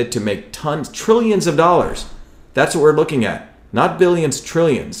intended to make trillions of dollars. That's what we're looking at. Not billions,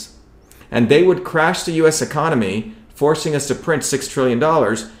 trillions. And they would crash the U.S. economy, forcing us to print $6 trillion,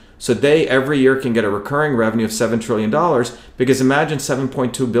 so they every year can get a recurring revenue of $7 trillion, because imagine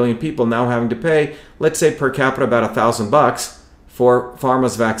 7.2 billion people now having to pay, let's say per capita about $1,000 for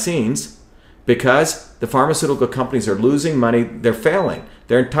pharma's vaccines, because the pharmaceutical companies are losing money, they're failing.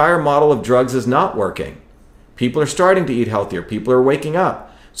 Their entire model of drugs is not working. People are starting to eat healthier, people are waking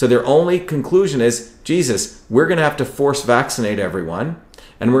up. So their only conclusion is, Jesus, we're going to have to force vaccinate everyone,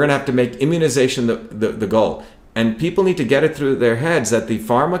 and we're going to have to make immunization the goal. And people need to get it through their heads that the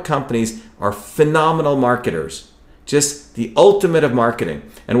pharma companies are phenomenal marketers. Just the ultimate of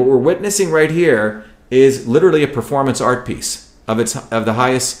marketing. And what we're witnessing right here is literally a performance art piece of the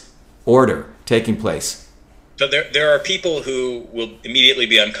highest order taking place. So there are people who will immediately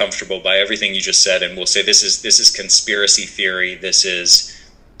be uncomfortable by everything you just said and will say this is conspiracy theory. This is,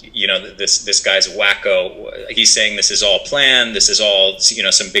 this guy's wacko. He's saying this is all planned. This is all,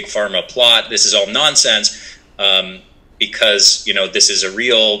 some big pharma plot. This is all nonsense. Because, this is a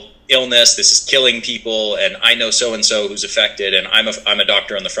real illness, this is killing people, and I know so-and-so who's affected, and I'm a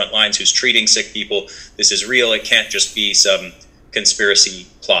doctor on the front lines who's treating sick people. This is real. It can't just be some conspiracy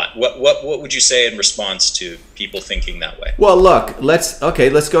plot. What would you say in response to people thinking that way? Well, look, let's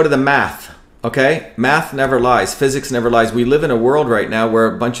go to the math. Okay? Math never lies. Physics never lies. We live in a world right now where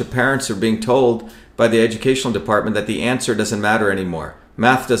a bunch of parents are being told by the educational department that the answer doesn't matter anymore.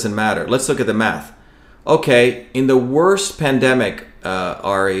 Math doesn't matter. Let's look at the math. Okay, in the worst pandemic,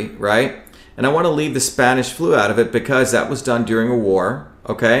 Ari, right? And I want to leave the Spanish flu out of it because that was done during a war,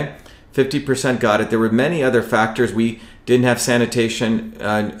 okay? 50% got it. There were many other factors. We didn't have sanitation,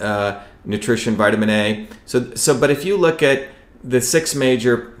 nutrition, vitamin A. But if you look at the 6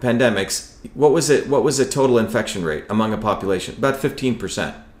 major pandemics, what was the total infection rate among a population? About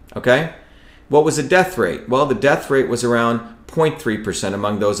 15%, okay? What was the death rate? Well, the death rate was around 0.3%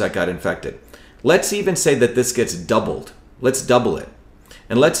 among those that got infected. Let's even say that this gets doubled. Let's double it.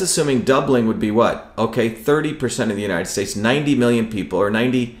 And let's assuming doubling would be what? Okay, 30% of the United States, 90 million people, or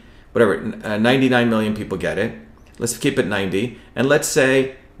 99 million people get it. Let's keep it 90. And let's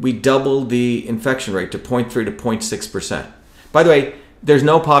say we double the infection rate to 0.3 to 0.6%. By the way, there's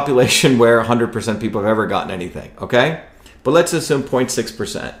no population where 100% people have ever gotten anything, okay? But let's assume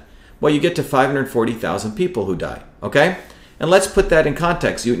 0.6%. Well, you get to 540,000 people who die, okay? And let's put that in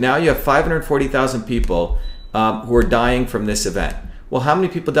context. Now you have 540,000 people who are dying from this event. Well, how many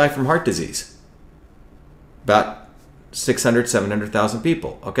people die from heart disease? About 600, 700,000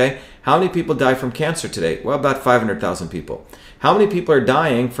 people, okay? How many people die from cancer today? Well, about 500,000 people. How many people are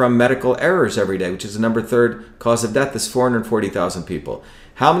dying from medical errors every day, which is the number 3rd cause of death, is 440,000 people.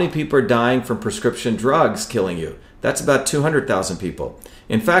 How many people are dying from prescription drugs killing you? That's about 200,000 people.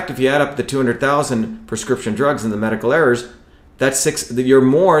 In fact, if you add up the 200,000 prescription drugs and the medical errors, you're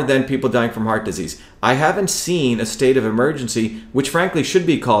more than people dying from heart disease. I haven't seen a state of emergency, which frankly should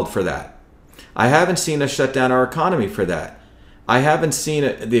be called for that. I haven't seen us shut down our economy for that. I haven't seen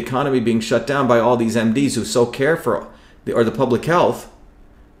the economy being shut down by all these MDs who so care for the public health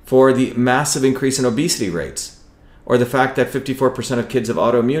for the massive increase in obesity rates, or the fact that 54% of kids have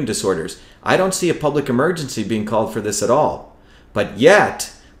autoimmune disorders. I don't see a public emergency being called for this at all. But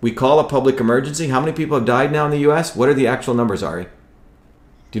yet, we call a public emergency. How many people have died now in the U.S.? What are the actual numbers, Ari? Do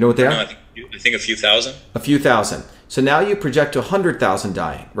you know what they are? I think a few thousand. A few thousand. So now you project to 100,000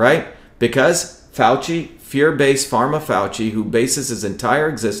 dying, right? Because Fauci, fear-based pharma Fauci, who bases his entire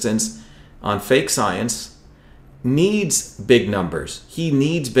existence on fake science, needs big numbers. He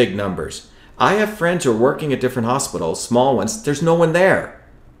needs big numbers. I have friends who are working at different hospitals, small ones. There's no one there.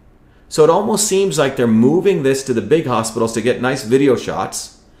 So it almost seems like they're moving this to the big hospitals to get nice video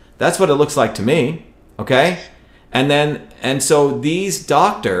shots. That's what it looks like to me, okay? And so these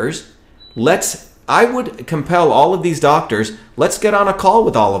doctors, I would compel all of these doctors, let's get on a call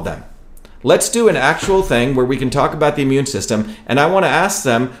with all of them. Let's do an actual thing where we can talk about the immune system, and I want to ask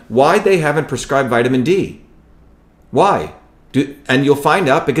them why they haven't prescribed vitamin D. Why? And you'll find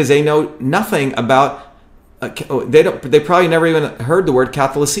out because they know nothing about. They probably never even heard the word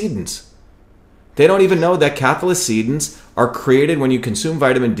cathelicidins. They don't even know that cathelicidins are created when you consume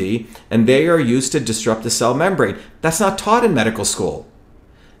vitamin D, and they are used to disrupt the cell membrane. That's not taught in medical school.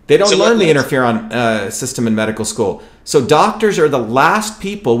 They don't learn the interferon system in medical school. So doctors are the last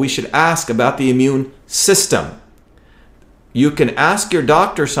people we should ask about the immune system. You can ask your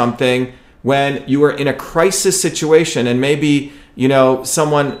doctor something when you are in a crisis situation and maybe,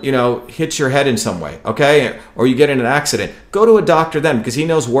 someone, hits your head in some way, okay? Or you get in an accident. Go to a doctor then because he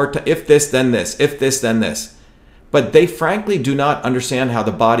knows if this, then this, if this, then this. But they frankly do not understand how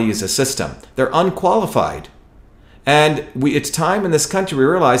the body is a system. They're unqualified. And it's time in this country we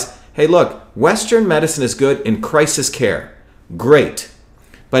realize, hey, look, Western medicine is good in crisis care. Great.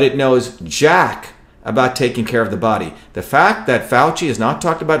 But it knows jack about taking care of the body. The fact that Fauci has not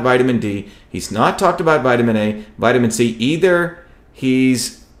talked about vitamin D, he's not talked about vitamin A, vitamin C, either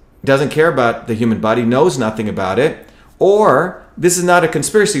he's doesn't care about the human body, knows nothing about it, or this is not a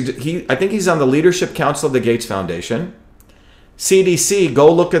conspiracy. I think he's on the leadership council of the Gates Foundation. CDC,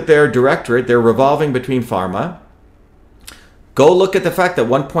 go look at their directorate. They're revolving between pharma. Go look at the fact that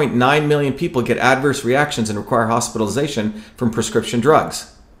 1.9 million people get adverse reactions and require hospitalization from prescription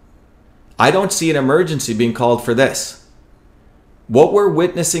drugs. I don't see an emergency being called for this. What we're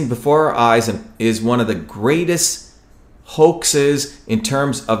witnessing before our eyes is one of the greatest hoaxes in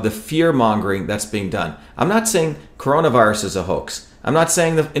terms of the fear-mongering that's being done. I'm not saying coronavirus is a hoax. I'm not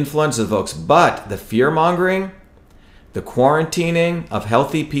saying the influenza is a hoax, but the fear-mongering, the quarantining of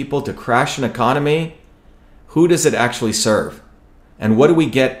healthy people to crash an economy, who does it actually serve? And what do we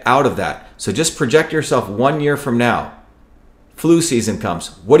get out of that? So just project yourself 1 year from now. Flu season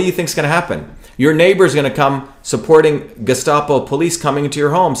comes. What do you think is going to happen? Your neighbor's going to come supporting Gestapo police coming into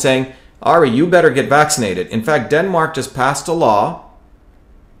your home saying, Ari, you better get vaccinated. In fact, Denmark just passed a law.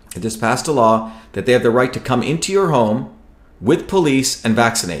 It just passed a law that they have the right to come into your home with police and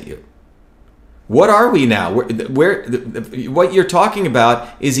vaccinate you. What are we now? What you're talking about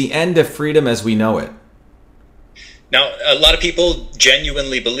is the end of freedom as we know it. Now, a lot of people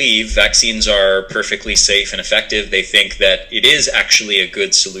genuinely believe vaccines are perfectly safe and effective. They think that it is actually a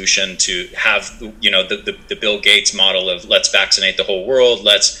good solution to have, the Bill Gates model of let's vaccinate the whole world.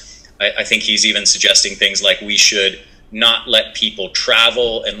 I think he's even suggesting things like we should not let people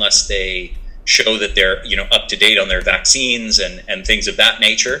travel unless they show that they're, up to date on their vaccines and things of that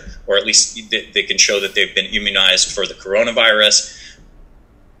nature, or at least they can show that they've been immunized for the coronavirus.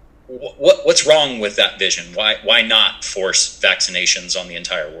 What's wrong with that vision? Why not force vaccinations on the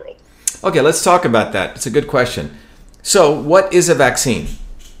entire world? Okay, let's talk about that. It's a good question. So, what is a vaccine?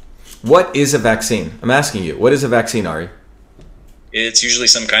 What is a vaccine? I'm asking you. What is a vaccine, Ari? It's usually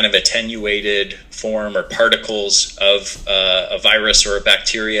some kind of attenuated form or particles of a virus or a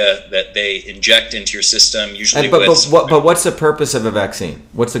bacteria that they inject into your system. Usually, but what's the purpose of a vaccine?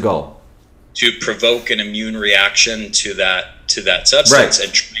 What's the goal? To provoke an immune reaction to that substance, right,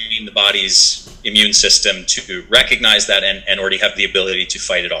 and train the body's immune system to recognize that and already have the ability to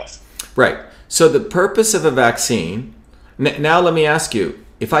fight it off. Right. So the purpose of a vaccine. Now let me ask you: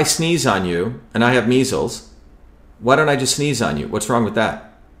 if I sneeze on you and I have measles, why don't I just sneeze on you? What's wrong with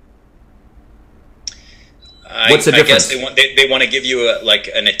that? What's the difference? I guess they want to give you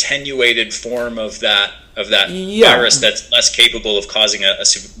an attenuated form of that virus that's less capable of causing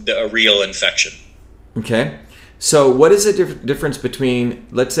a real infection. Okay. So what is the difference between,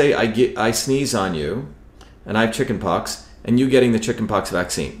 let's say I sneeze on you and I have chickenpox and you getting the chickenpox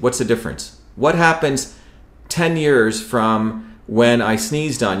vaccine? What's the difference? What happens 10 years from when I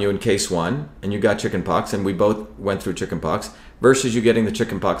sneezed on you in case 1 and you got chickenpox and we both went through chickenpox versus you getting the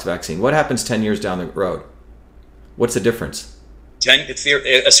chickenpox vaccine? What happens 10 years down the road? What's the difference?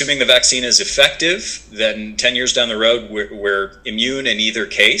 Assuming the vaccine is effective, then 10 years down the road, we're immune in either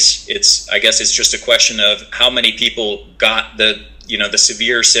case. I guess it's just a question of how many people got the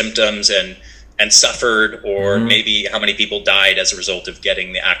severe symptoms and suffered, or maybe how many people died as a result of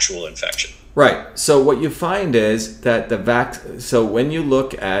getting the actual infection. Right. So what you find is that so when you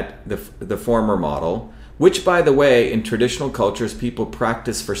look at the former model, which by the way, in traditional cultures, people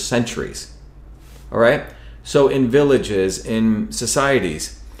practice for centuries. All right. So in villages, in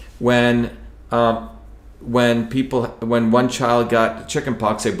societies, when one child got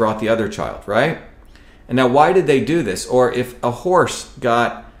chickenpox, they brought the other child, right? And now why did they do this? Or if a horse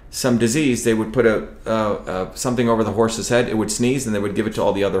got some disease, they would put something over the horse's head, it would sneeze, and they would give it to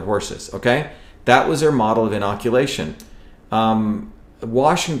all the other horses, okay? That was their model of inoculation.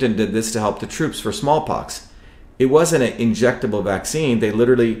 Washington did this to help the troops for smallpox. It wasn't an injectable vaccine.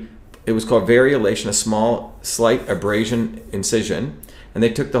 It was called variolation, a small, slight abrasion incision, and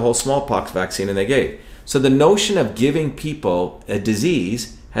they took the whole smallpox vaccine and they gave. So the notion of giving people a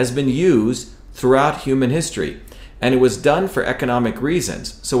disease has been used throughout human history, and it was done for economic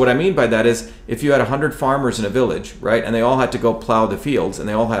reasons. So what I mean by that is, if you had 100 farmers in a village, right, and they all had to go plow the fields, and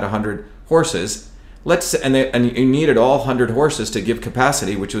they all had 100 horses, and you needed all 100 horses to give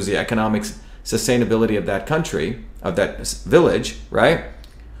capacity, which was the economic sustainability of that country, of that village, right?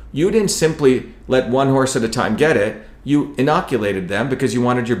 You didn't simply let one horse at a time get it. You inoculated them because you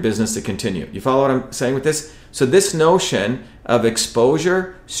wanted your business to continue. You follow what I'm saying with this? So this notion of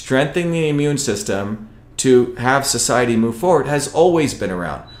exposure, strengthening the immune system to have society move forward has always been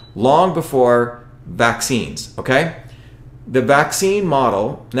around, long before vaccines, okay? The vaccine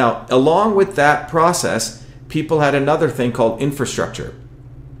model, now, along with that process, people had another thing called infrastructure,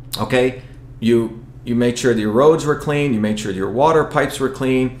 okay? You made sure that your roads were clean, you made sure your water pipes were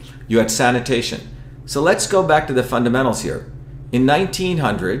clean, you had sanitation. So let's go back to the fundamentals here. In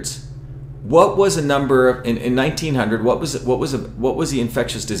 1900s, what was a number of, in 1900, what was the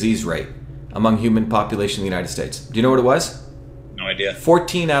infectious disease rate among human population in the United States? Do you know what it was? No idea.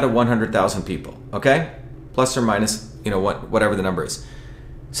 14 out of 100,000 people, okay? Plus or minus, whatever the number is.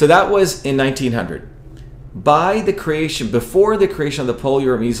 So that was in 1900. Before the creation of the polio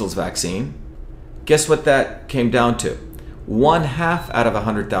or measles vaccine, guess what that came down to? 1/2 out of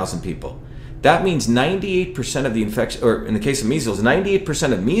 100,000 people. That means 98% of the infection, or in the case of measles,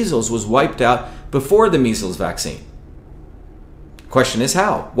 98% of measles was wiped out before the measles vaccine. Question is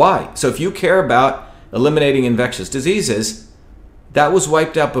how? Why? So if you care about eliminating infectious diseases, that was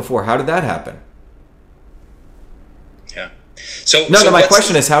wiped out before. How did that happen? Yeah. My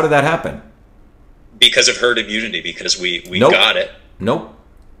question is, how did that happen? Because of herd immunity, because we Nope. got it. Nope.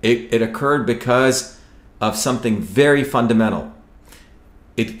 It occurred because of something very fundamental.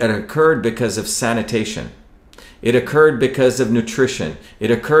 It occurred because of sanitation. It occurred because of nutrition. It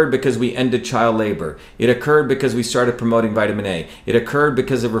occurred because we ended child labor. It occurred because we started promoting vitamin A. It occurred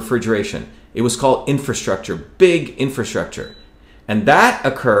because of refrigeration. It was called infrastructure, big infrastructure. And that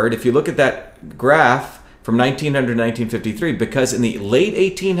occurred, if you look at that graph from 1900 to 1953, because in the late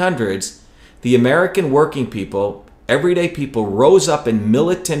 1800s, the American working people, everyday people, rose up in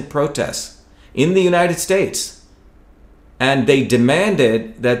militant protests in the United States. And they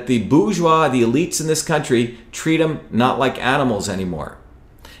demanded that the bourgeois, the elites in this country, treat them not like animals anymore.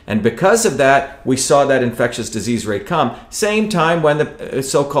 And because of that, we saw that infectious disease rate come. Same time when the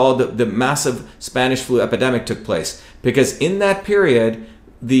so-called the massive Spanish flu epidemic took place. Because in that period,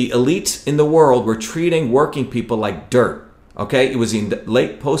 the elites in the world were treating working people like dirt. Okay? It was in the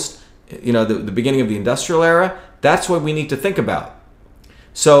late the beginning of the industrial era. That's what we need to think about.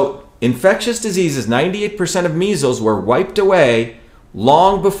 So infectious diseases, 98% of measles were wiped away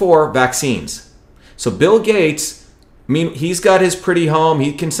long before vaccines. So Bill Gates, he's got his pretty home.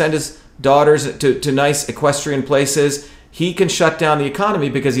 He can send his daughters to nice equestrian places. He can shut down the economy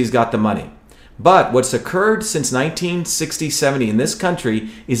because he's got the money. But what's occurred since 1960-70 in this country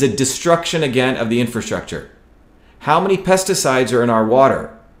is a destruction again of the infrastructure. How many pesticides are in our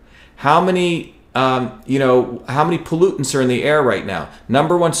water? How many pollutants are in the air right now?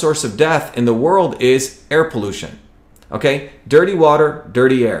 Number one source of death in the world is air pollution. Okay? Dirty water,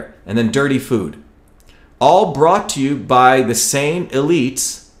 dirty air, and then dirty food. All brought to you by the same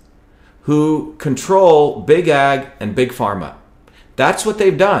elites who control big ag and big pharma. That's what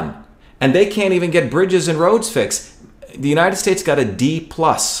they've done. And they can't even get bridges and roads fixed. The United States got a D+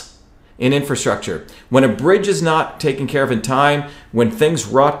 in infrastructure. When a bridge is not taken care of in time, when things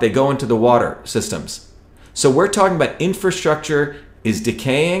rot, they go into the water systems. So we're talking about infrastructure is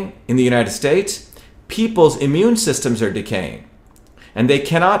decaying in the United States. People's immune systems are decaying. And they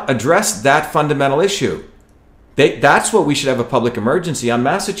cannot address that fundamental issue. That's what we should have a public emergency on.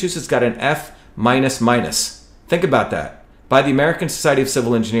 Massachusetts got an F-. Think about that. By the American Society of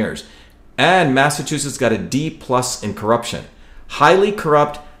Civil Engineers. And Massachusetts got a D+ in corruption. Highly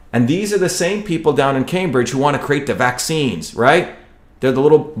corrupt. And these are the same people down in Cambridge who want to create the vaccines, right? They're the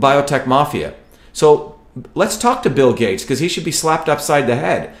little biotech mafia. So let's talk to Bill Gates, because he should be slapped upside the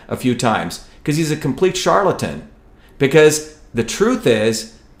head a few times, because he's a complete charlatan. Because the truth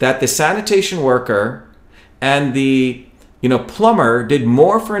is that the sanitation worker and the plumber did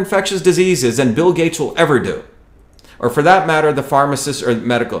more for infectious diseases than Bill Gates will ever do. Or for that matter, the pharmacist or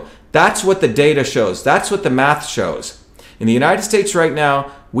medical. That's what the data shows. That's what the math shows. In the United States right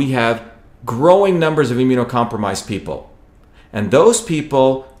now, we have growing numbers of immunocompromised people. And those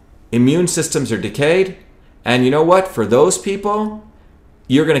people, immune systems are decayed. And you know what? For those people,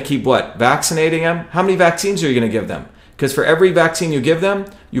 you're going to keep what? Vaccinating them? How many vaccines are you going to give them? Because for every vaccine you give them,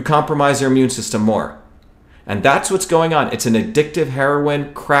 you compromise their immune system more. And that's what's going on. It's an addictive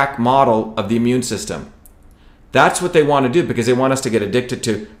heroin crack model of the immune system. That's what they want to do because they want us to get addicted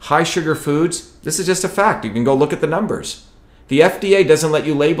to high sugar foods. This is just a fact. You can go look at the numbers. The FDA doesn't let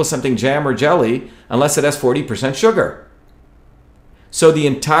you label something jam or jelly unless it has 40% sugar. So the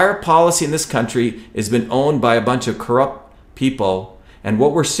entire policy in this country has been owned by a bunch of corrupt people. And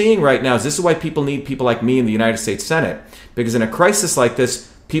what we're seeing right now is this is why people need people like me in the United States Senate. Because in a crisis like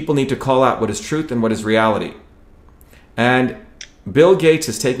this, people need to call out what is truth and what is reality. And Bill Gates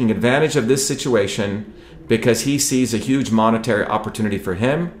is taking advantage of this situation because he sees a huge monetary opportunity for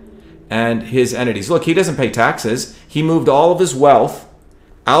him and his entities. Look, he doesn't pay taxes. He moved all of his wealth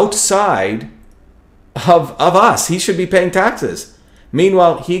outside of us. He should be paying taxes.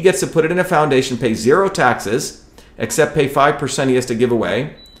 Meanwhile, he gets to put it in a foundation, pay zero taxes, except pay 5% he has to give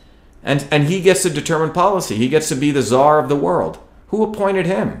away. And he gets to determine policy. He gets to be the czar of the world. Who appointed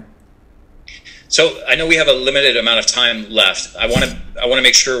him? So I know we have a limited amount of time left. I want to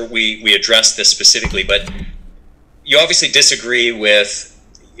make sure we address this specifically, but you obviously disagree with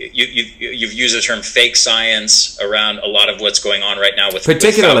you've used the term fake science around a lot of what's going on right now with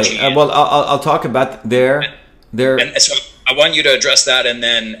particularly. Fauci Well, I'll talk about their. And so I want you to address that,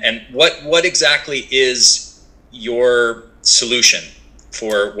 and what exactly is your solution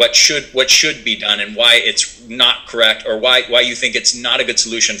for what should be done and why it's not correct, or why you think it's not a good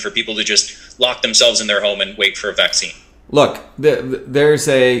solution for people to just lock themselves in their home and wait for a vaccine. Look, there's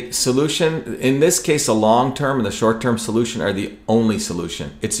a solution. In this case, the long-term and the short-term solution are the only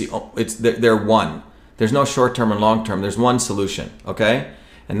solution. They're one. There's no short-term and long-term. There's one solution, okay?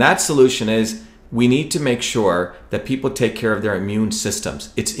 And that solution is we need to make sure that people take care of their immune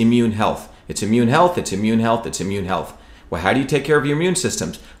systems. It's immune health. It's immune health. It's immune health. It's immune health. Well, how do you take care of your immune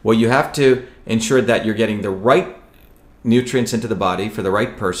systems? Well, you have to ensure that you're getting the right nutrients into the body for the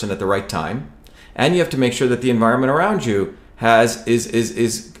right person at the right time, and you have to make sure that the environment around you is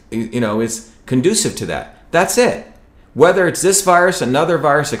conducive to that. That's it. Whether it's this virus, another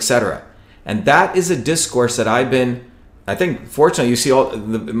virus, etc. And that is a discourse that I think, fortunately, you see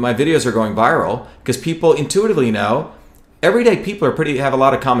my videos are going viral because people intuitively know. Everyday people have a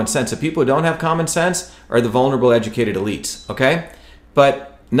lot of common sense. The people who don't have common sense are the vulnerable, educated elites, okay?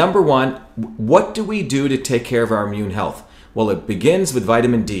 But number one, what do we do to take care of our immune health? Well, it begins with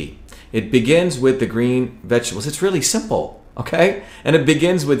vitamin D. It begins with the green vegetables. It's really simple, okay? And it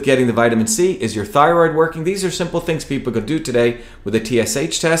begins with getting the vitamin C. Is your thyroid working? These are simple things people could do today with a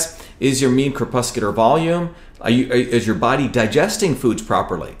TSH test. Is your mean corpuscular volume? Is your body digesting foods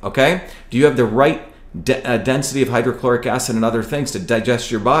properly, okay? Do you have the right density of hydrochloric acid and other things to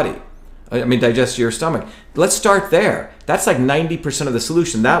digest your body? Digest your stomach. Let's start there. That's like 90% of the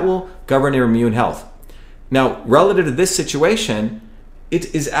solution. That will govern your immune health. Now, relative to this situation,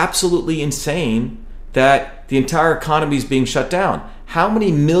 it is absolutely insane that the entire economy is being shut down. How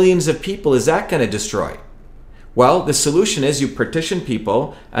many millions of people is that going to destroy? Well, the solution is you partition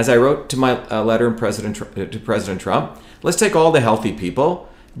people, as I wrote to my letter to President Trump. Let's take all the healthy people,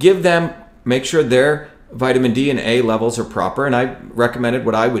 make sure their vitamin D and A levels are proper, and I recommended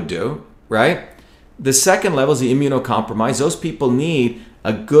what I would do, right? The second level is the immunocompromised. Those people need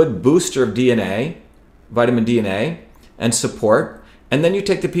a good booster of DNA, vitamin D and A, and support. And then you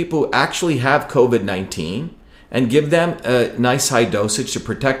take the people who actually have COVID-19 and give them a nice high dosage to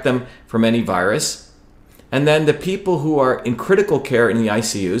protect them from any virus. And then the people who are in critical care in the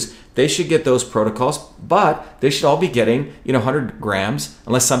ICUs, they should get those protocols, but they should all be getting 100 grams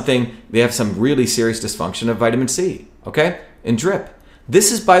unless they have some really serious dysfunction of vitamin C, okay? In drip.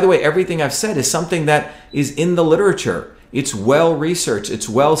 This is, by the way, everything I've said is something that is in the literature. It's well researched. It's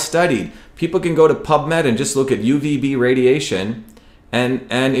well studied. People can go to PubMed and just look at UVB radiation and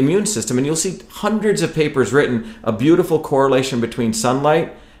immune system, and you'll see hundreds of papers written, a beautiful correlation between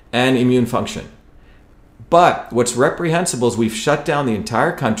sunlight and immune function. But what's reprehensible is we've shut down the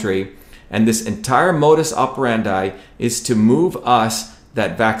entire country, and this entire modus operandi is to move us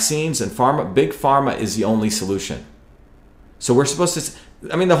that vaccines and big pharma is the only solution. So we're supposed to,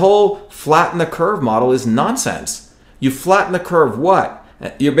 the whole flatten the curve model is nonsense. You flatten the curve what?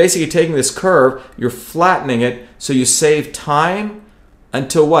 You're basically taking this curve, you're flattening it so you save time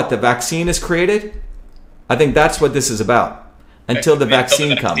until what? The vaccine is created? I think that's what this is about. Until the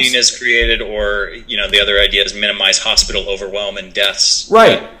vaccine comes. Vaccine is created, or the other idea is minimize hospital overwhelm and deaths.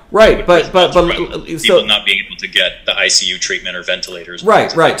 Right. But people not being able to get the ICU treatment or ventilators.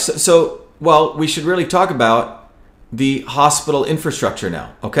 Right. So we should really talk about the hospital infrastructure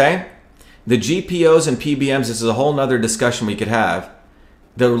now. Okay, the GPOs and PBMs. This is a whole nother discussion we could have.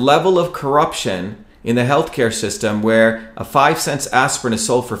 the level of corruption in the healthcare system where a 5-cent aspirin is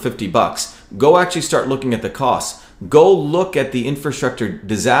sold for $50. Go actually start looking at the costs. Go look at the infrastructure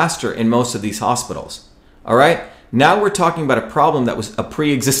disaster in most of these hospitals. All right? Now we're talking about a problem that was a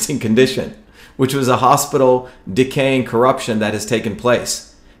pre-existing condition, which was a hospital decaying corruption that has taken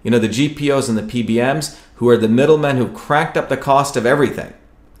place. You know, the GPOs and the PBMs, who are the middlemen who cranked up the cost of everything.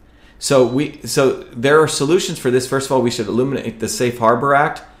 So there are solutions for this. First of all, we should eliminate the Safe Harbor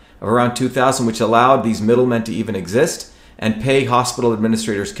Act of around 2000, which allowed these middlemen to even exist and pay hospital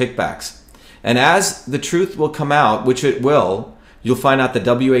administrators kickbacks. And as the truth will come out, which it will, you'll find out the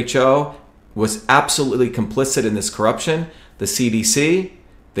WHO was absolutely complicit in this corruption. The CDC,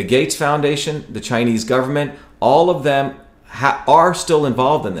 the Gates Foundation, the Chinese government, all of them are still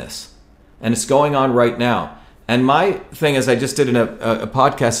involved in this. And it's going on right now. And my thing, as I just did in a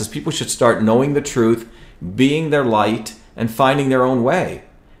podcast, is people should start knowing the truth, being their light, and finding their own way.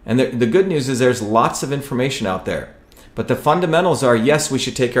 And the good news is there's lots of information out there. But the fundamentals are, yes, we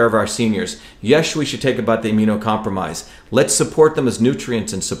should take care of our seniors. Yes, we should take about the immunocompromised. Let's support them as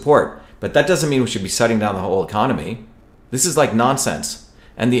nutrients and support. But that doesn't mean we should be shutting down the whole economy. This is like nonsense.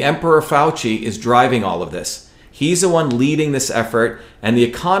 And the Emperor Fauci is driving all of this. He's the one leading this effort, and the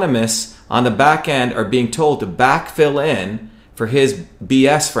economists on the back end are being told to backfill in for his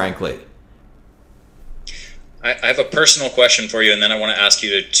BS, frankly. I have a personal question for you, and then I want to ask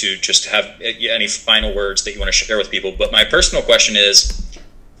you to just have any final words that you want to share with people. But my personal question is,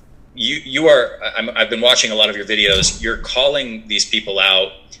 I've been watching a lot of your videos. You're calling these people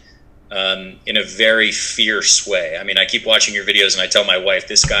out in a very fierce way. I mean, I keep watching your videos, and I tell my wife,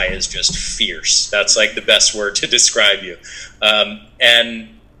 this guy is just fierce. That's like the best word to describe you.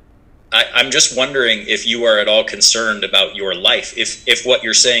 And I'm just wondering if you are at all concerned about your life. If what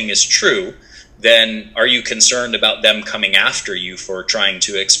you're saying is true, then are you concerned about them coming after you for trying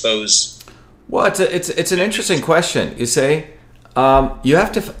to expose? Well, it's an interesting question. You say, you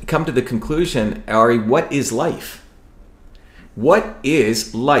have to come to the conclusion, Ari, what is life? What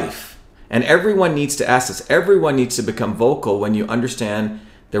is life? And everyone needs to ask this. Everyone needs to become vocal when you understand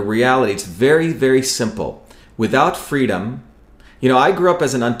the reality. It's very, very simple. Without freedom, you know, I grew up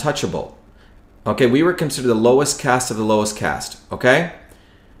as an untouchable. Okay, we were considered the lowest caste of the lowest caste. Okay?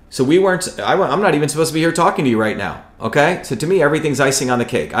 So we weren't, I'm not even supposed to be here talking to you right now, okay? So to me, everything's icing on the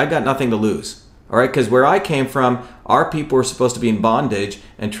cake. I got nothing to lose, all right? Because where I came from, our people were supposed to be in bondage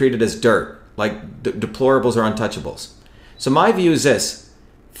and treated as dirt, like deplorables or untouchables. So my view is this: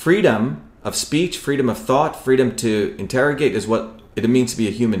 freedom of speech, freedom of thought, freedom to interrogate is what it means to be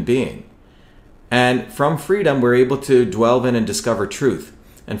a human being. And from freedom, we're able to dwell in and discover truth.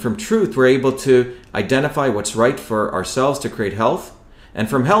 And from truth, we're able to identify what's right for ourselves to create health. And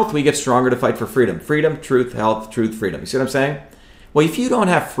from health, we get stronger to fight for freedom. Freedom, truth, health, truth, freedom. You see what I'm saying? Well, if you don't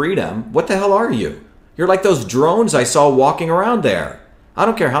have freedom, what the hell are you? You're like those drones I saw walking around there. I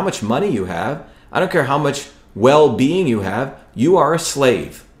don't care how much money you have. I don't care how much well-being you have. You are a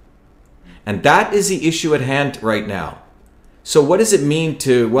slave. And that is the issue at hand right now. So what does it mean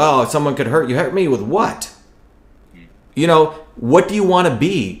to, well, if someone could hurt you, hurt me with what? You know, what do you want to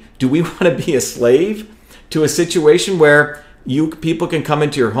be? Do we want to be a slave to a situation where people can come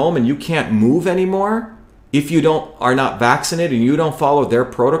into your home and you can't move anymore if you are not vaccinated and you don't follow their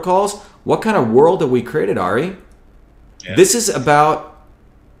protocols? What kind of world have we created, Ari? Yeah. This is about,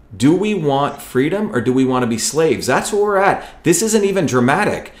 do we want freedom or do we want to be slaves? That's where we're at. This isn't even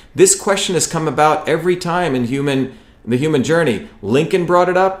dramatic. This question has come about every time in the human journey. Lincoln brought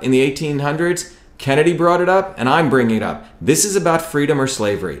it up in the 1800s. Kennedy brought it up, and I'm bringing it up. This is about freedom or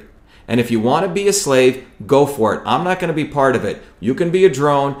slavery. And if you want to be a slave, go for it. I'm not going to be part of it. You can be a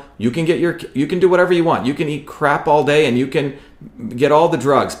drone. You can do whatever you want. You can eat crap all day and you can get all the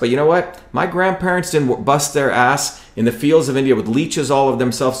drugs. But you know what? My grandparents didn't bust their ass in the fields of India with leeches all of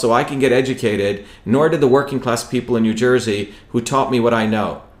themselves so I can get educated, nor did the working class people in New Jersey who taught me what I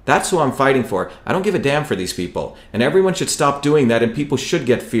know. That's who I'm fighting for. I don't give a damn for these people. And everyone should stop doing that, and people should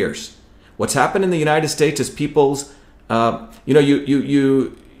get fierce. What's happened in the United States is people's,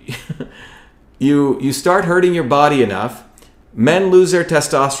 you start hurting your body enough, men lose their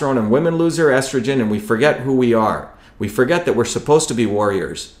testosterone and women lose their estrogen, and we forget who we are. We forget that we're supposed to be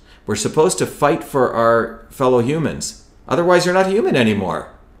warriors. We're supposed to fight for our fellow humans. Otherwise, you're not human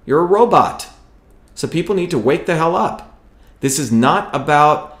anymore. You're a robot. So people need to wake the hell up. This is not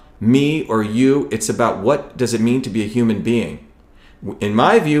about me or you. It's about what does it mean to be a human being. In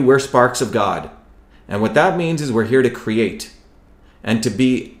my view, we're sparks of God. And what that means is we're here to create and to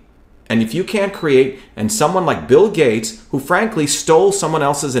be. And if you can't create, and someone like Bill Gates, who frankly stole someone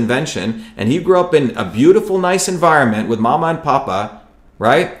else's invention, and he grew up in a beautiful, nice environment with mama and papa,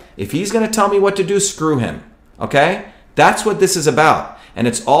 right? If he's going to tell me what to do, screw him. Okay? That's what this is about. And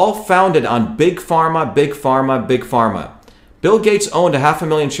it's all founded on big pharma, big pharma, big pharma. Bill Gates owned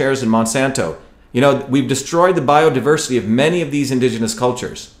 500,000 shares in Monsanto. You know, we've destroyed the biodiversity of many of these indigenous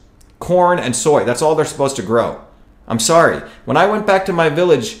cultures. Corn and soy, that's all they're supposed to grow. I'm sorry. When I went back to my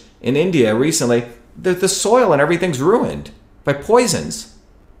village in India recently, the soil and everything's ruined by poisons.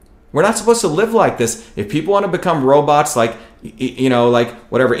 We're not supposed to live like this. If people want to become robots, like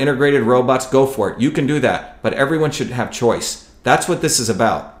whatever, integrated robots, go for it. You can do that. But everyone should have choice. That's what this is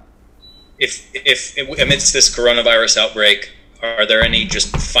about. If amidst this coronavirus outbreak, are there any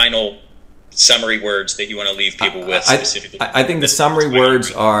just final summary words that you want to leave people with specifically? I think the summary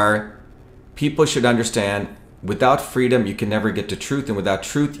words are, people should understand, without freedom, you can never get to truth. And without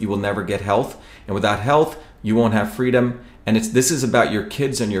truth, you will never get health. And without health, you won't have freedom. And this is about your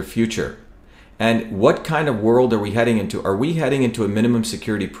kids and your future. And what kind of world are we heading into? Are we heading into a minimum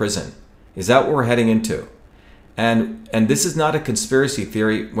security prison? Is that what we're heading into? And this is not a conspiracy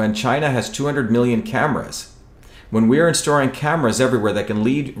theory. When China has 200 million cameras, when we're installing cameras everywhere that can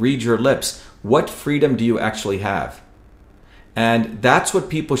read your lips, what freedom do you actually have? And that's what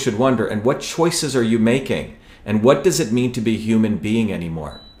people should wonder. And what choices are you making? And what does it mean to be a human being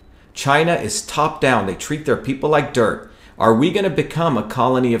anymore? China is top down. They treat their people like dirt. Are we going to become a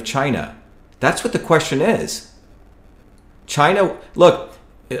colony of China? That's what the question is. China, look,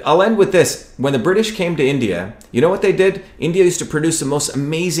 I'll end with this. When the British came to India, you know what they did? India used to produce the most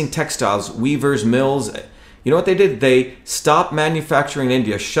amazing textiles, weavers, mills. You know what they did? They stopped manufacturing in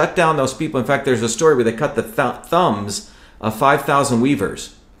India, shut down those people. In fact, there's a story where they cut the thumbs of 5,000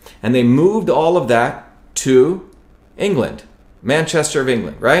 weavers. And they moved all of that to England, Manchester of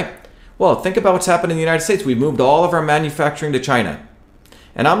England, right? Well, think about what's happened in the United States. We've moved all of our manufacturing to China.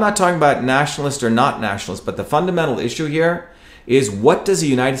 And I'm not talking about nationalist or not nationalist, but the fundamental issue here is, what does the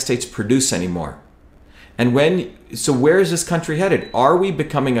United States produce anymore? And so where is this country headed? Are we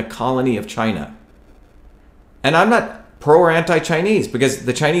becoming a colony of China? And I'm not pro or anti-Chinese, because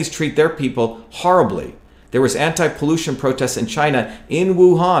the Chinese treat their people horribly. There was anti-pollution protests in China, in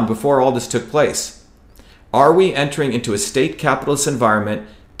Wuhan, before all this took place. Are we entering into a state capitalist environment?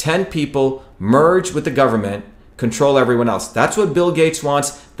 10 people merge with the government, control everyone else. That's what Bill Gates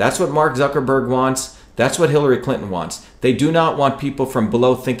wants. That's what Mark Zuckerberg wants. That's what Hillary Clinton wants. They do not want people from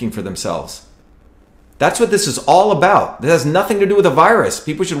below thinking for themselves. That's what this is all about. This has nothing to do with a virus.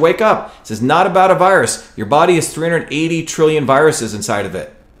 People should wake up. This is not about a virus. Your body has 380 trillion viruses inside of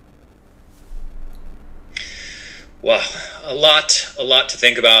it. Well, a lot to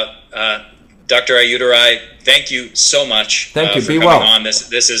think about. Dr. Ayyadurai, thank you so much. Thank you. For Be coming well. on.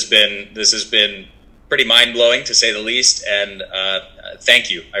 This has been pretty mind blowing, to say the least. And thank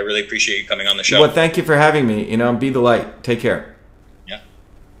you. I really appreciate you coming on the show. Well, thank you for having me. Be the light. Take care. Yeah.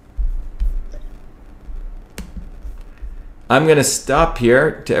 I'm going to stop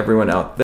here to everyone out there.